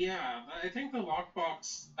right. Yeah, I think the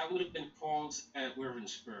lockbox that would have been called at Wyvern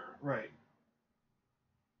Spur. Right.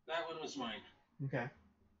 That one was mine. Okay.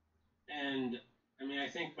 And I mean, I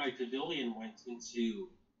think my pavilion went into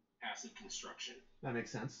passive construction. That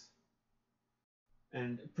makes sense.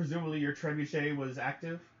 And presumably your trebuchet was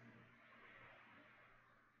active?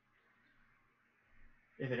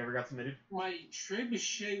 if it ever got submitted? My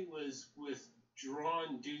trebuchet was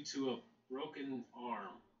withdrawn due to a broken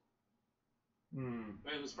arm.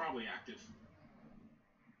 But it was probably active.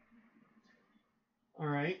 All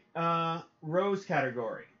right. Rose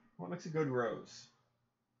category. What makes a good rose?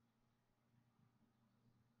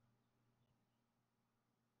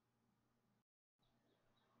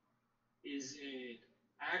 Is it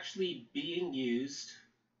actually being used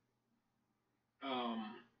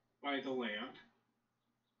by the land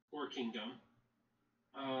or kingdom?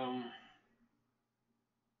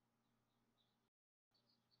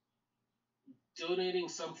 Donating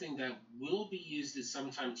something that will be used is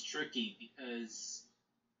sometimes tricky because,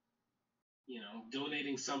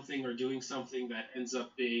 donating something or doing something that ends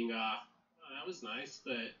up being, oh, that was nice,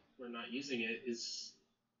 but we're not using it is,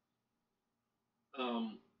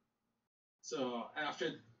 so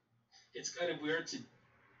after, it's kind of weird to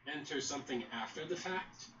enter something after the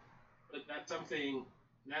fact, but that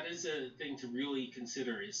is a thing to really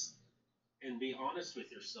consider and be honest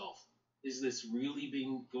with yourself. Is this really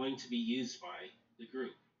going to be used by the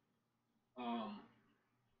group?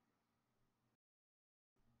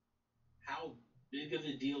 How big of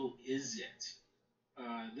a deal is it?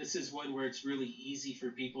 This is one where it's really easy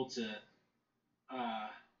for people to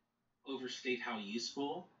overstate how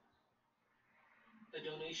useful a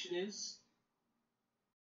donation is.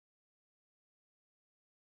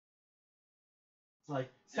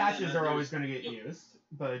 Like sashes are always going to get used,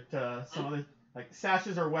 but some other like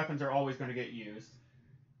sashes or weapons are always going to get used.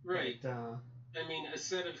 Right. But, I mean, a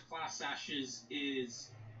set of class sashes is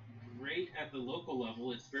great at the local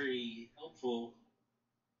level. It's very helpful.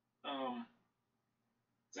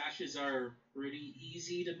 Sashes are pretty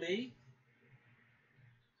easy to make,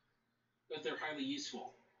 but they're highly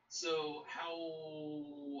useful. So how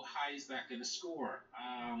high is that going to score?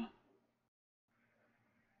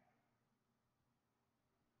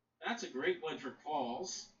 That's a great one for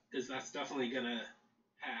quals, because that's definitely going to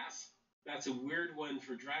pass. That's a weird one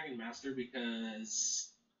for Dragon Master,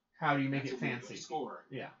 because how do you make it fancy? Score.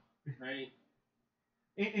 Yeah. Right?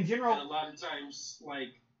 In general... And a lot of times,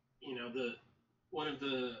 like, one of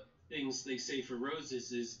the things they say for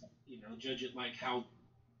roses is, judge it like how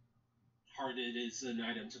hard it is an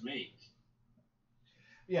item to make.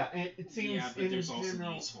 Yeah, it seems... Yeah, but there's also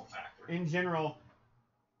the useful factor. In general,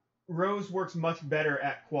 Rose works much better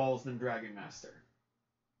at quals than Dragon Master.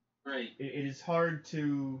 Right. It is hard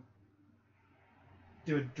to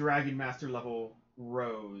do a Dragon Master level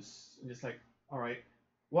Rose. And just like, alright,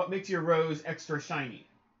 what makes your Rose extra shiny?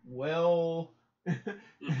 Well...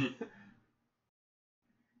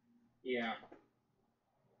 Yeah.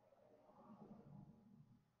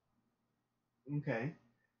 Okay.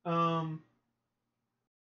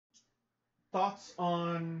 Thoughts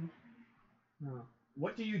on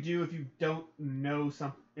what do you do if you don't know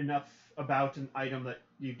enough about an item that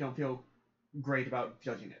you don't feel great about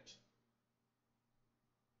judging it?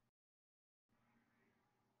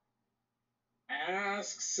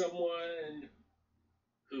 Ask someone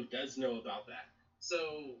who does know about that.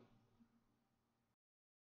 So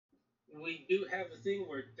we do have a thing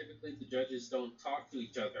where typically the judges don't talk to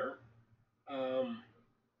each other.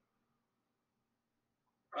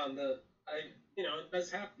 It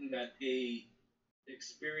does happen that a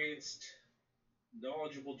experienced,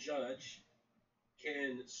 knowledgeable judge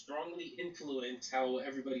can strongly influence how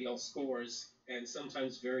everybody else scores, and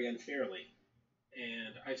sometimes very unfairly.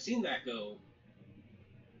 And I've seen that go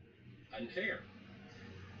unfair.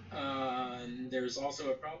 And there's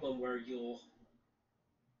also a problem where you'll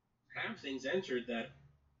have things entered that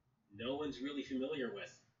no one's really familiar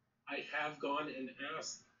with. I have gone and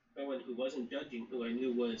asked someone who wasn't judging, who I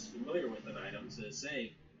knew was familiar with an item, to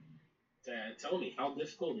tell me, how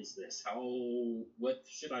difficult is this? What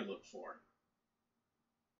should I look for?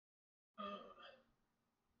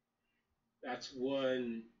 That's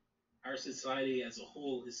one our society as a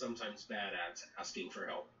whole is sometimes bad at asking for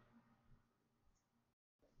help.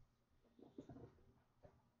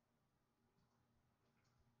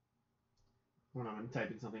 Hold on, I'm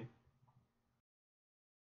typing something.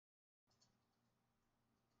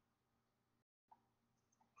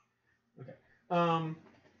 Okay.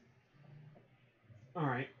 All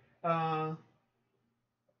right.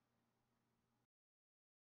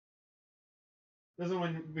 This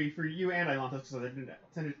one would be for you and Ilanthus,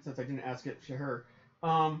 since I didn't ask it to her.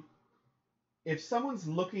 If someone's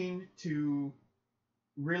looking to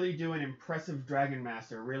really do an impressive Dragon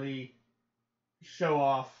Master, really show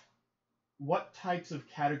off, what types of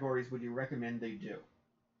categories would you recommend they do?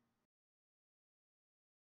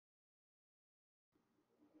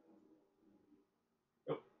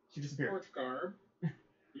 Oh, she disappeared. Fourth garb.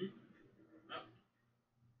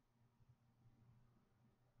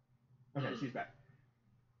 Okay, she's back.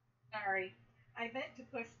 Sorry. I meant to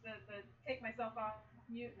push the take myself off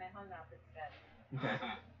mute and I hung up instead. Okay.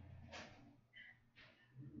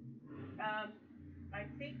 I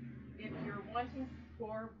think if you're wanting to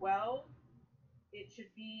score well, it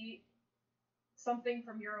should be something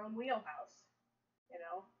from your own wheelhouse. You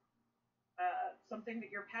know, something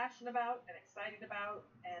that you're passionate about and excited about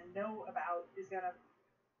and know about is gonna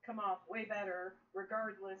come off way better,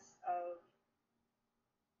 regardless of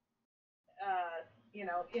you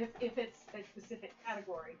know, if it's a specific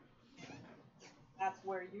category. That's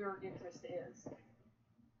where your interest is.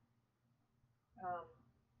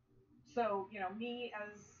 So, you know, me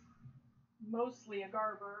as mostly a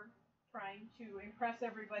garber, trying to impress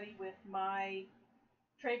everybody with my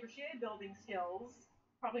trebuchet building skills,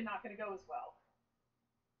 probably not going to go as well.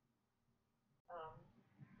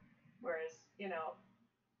 Whereas, you know,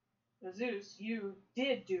 Zeus, you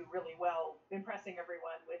did do really well impressing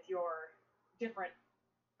everyone with your different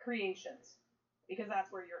creations, because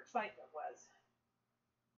that's where your excitement was.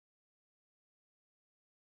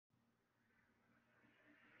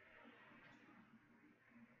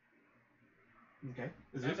 Okay.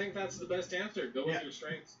 I think that's the best answer. Go with your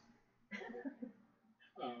strengths.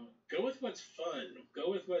 Go with what's fun. Go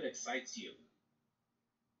with what excites you.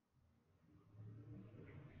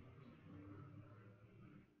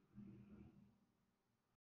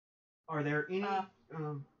 Are there any...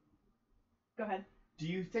 Go ahead. Do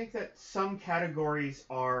you think that some categories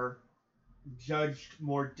are judged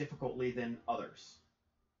more difficultly than others?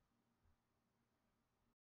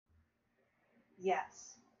 Yes.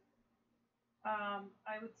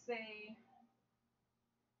 I would say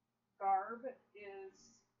garb is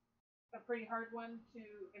a pretty hard one to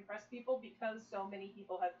impress people because so many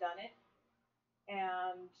people have done it,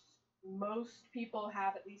 and most people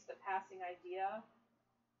have at least a passing idea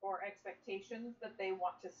or expectations that they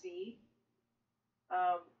want to see.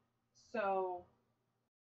 So,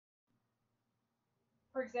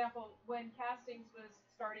 for example, when Castings was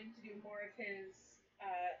starting to do more of his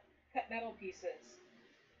cut metal pieces,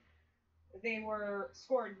 they were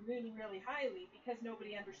scored really, really highly because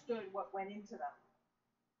nobody understood what went into them.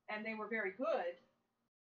 And they were very good,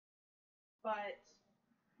 but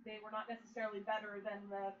they were not necessarily better than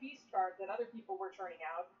the feast garb that other people were turning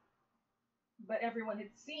out. But everyone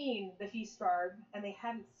had seen the feast garb, and they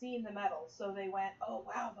hadn't seen the metal, so they went, oh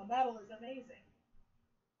wow, the metal is amazing.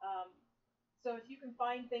 So if you can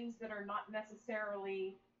find things that are not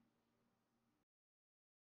necessarily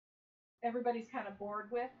everybody's kind of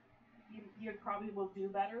bored with, you probably will do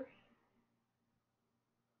better.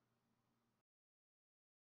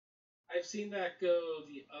 I've seen that go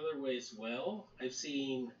the other way as well. I've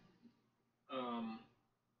seen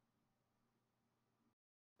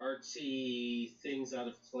artsy things out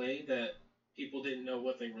of clay that people didn't know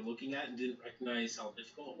what they were looking at and didn't recognize how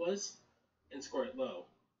difficult it was and score it low.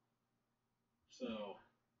 So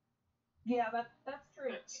yeah, that's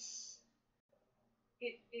true. That's...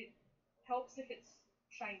 It helps if it's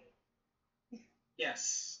shiny.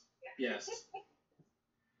 Yes. Yes.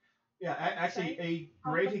 Yeah, actually, a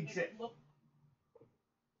great example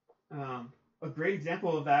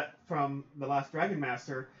of that from the last Dragon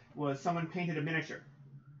Master was someone painted a miniature.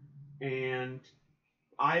 And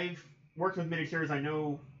I've worked with miniatures. I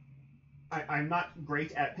know I'm not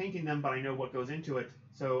great at painting them, but I know what goes into it.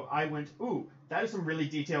 So I went, ooh, that is some really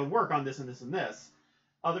detailed work on this and this and this.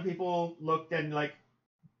 Other people looked and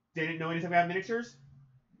didn't know anything about miniatures,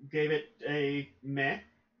 gave it a meh.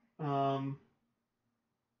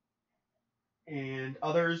 And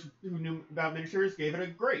others who knew about miniatures gave it a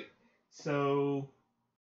great. So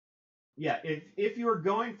yeah, if you're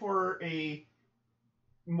going for a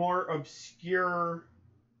more obscure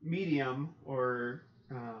medium or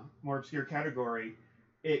more obscure category,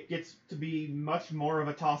 it gets to be much more of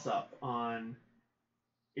a toss-up on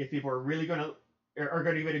if people are really going to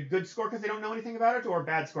give it a good score because they don't know anything about it, or a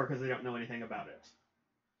bad score because they don't know anything about it.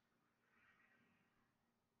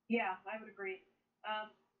 Yeah, I would agree.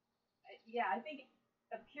 Yeah, I think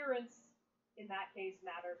appearance in that case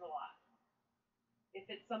matters a lot. If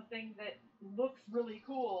it's something that looks really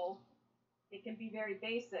cool, it can be very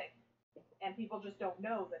basic, and people just don't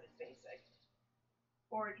know that it's basic.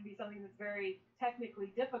 Or it can be something that's very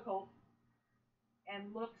technically difficult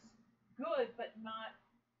and looks good, but not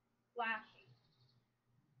flashy.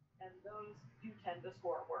 And those do tend to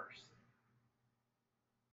score worse.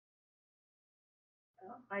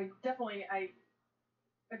 I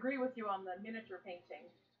agree with you on the miniature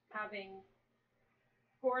painting. Having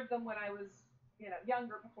scored them when I was,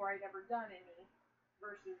 younger before I'd ever done any,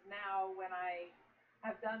 versus now when I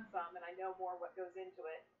have done some and I know more what goes into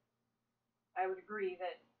it, I would agree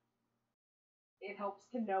that it helps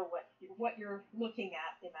to know what you're looking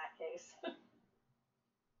at in that case.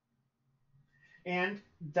 And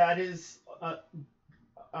that is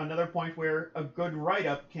another point where a good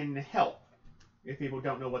write-up can help. If people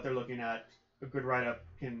don't know what they're looking at, a good write-up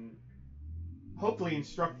can hopefully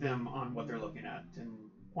instruct them on what they're looking at and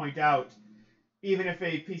point out, even if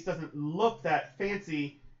a piece doesn't look that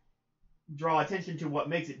fancy, draw attention to what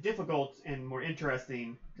makes it difficult and more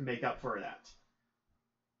interesting to make up for that.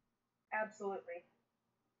 Absolutely.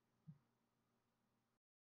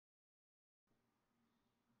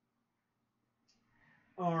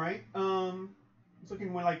 All right. It's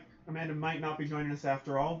looking like Amanda might not be joining us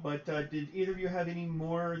after all, but did either of you have any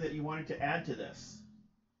more that you wanted to add to this?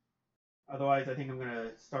 Otherwise, I think I'm going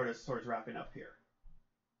to start us towards wrapping up here.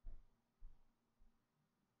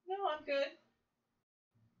 No, I'm good.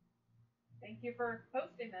 Thank you for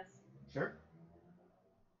hosting this. Sure.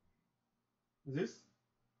 Zeus?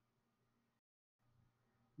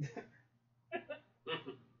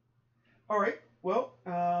 All right. Well,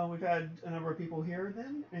 we've had a number of people here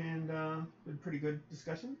then, and been pretty good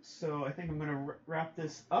discussion. So I think I'm going to wrap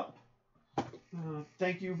this up.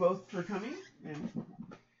 Thank you both for coming, and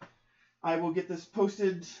I will get this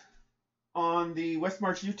posted on the West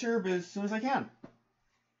March YouTube as soon as I can.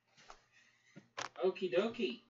 Okie dokie.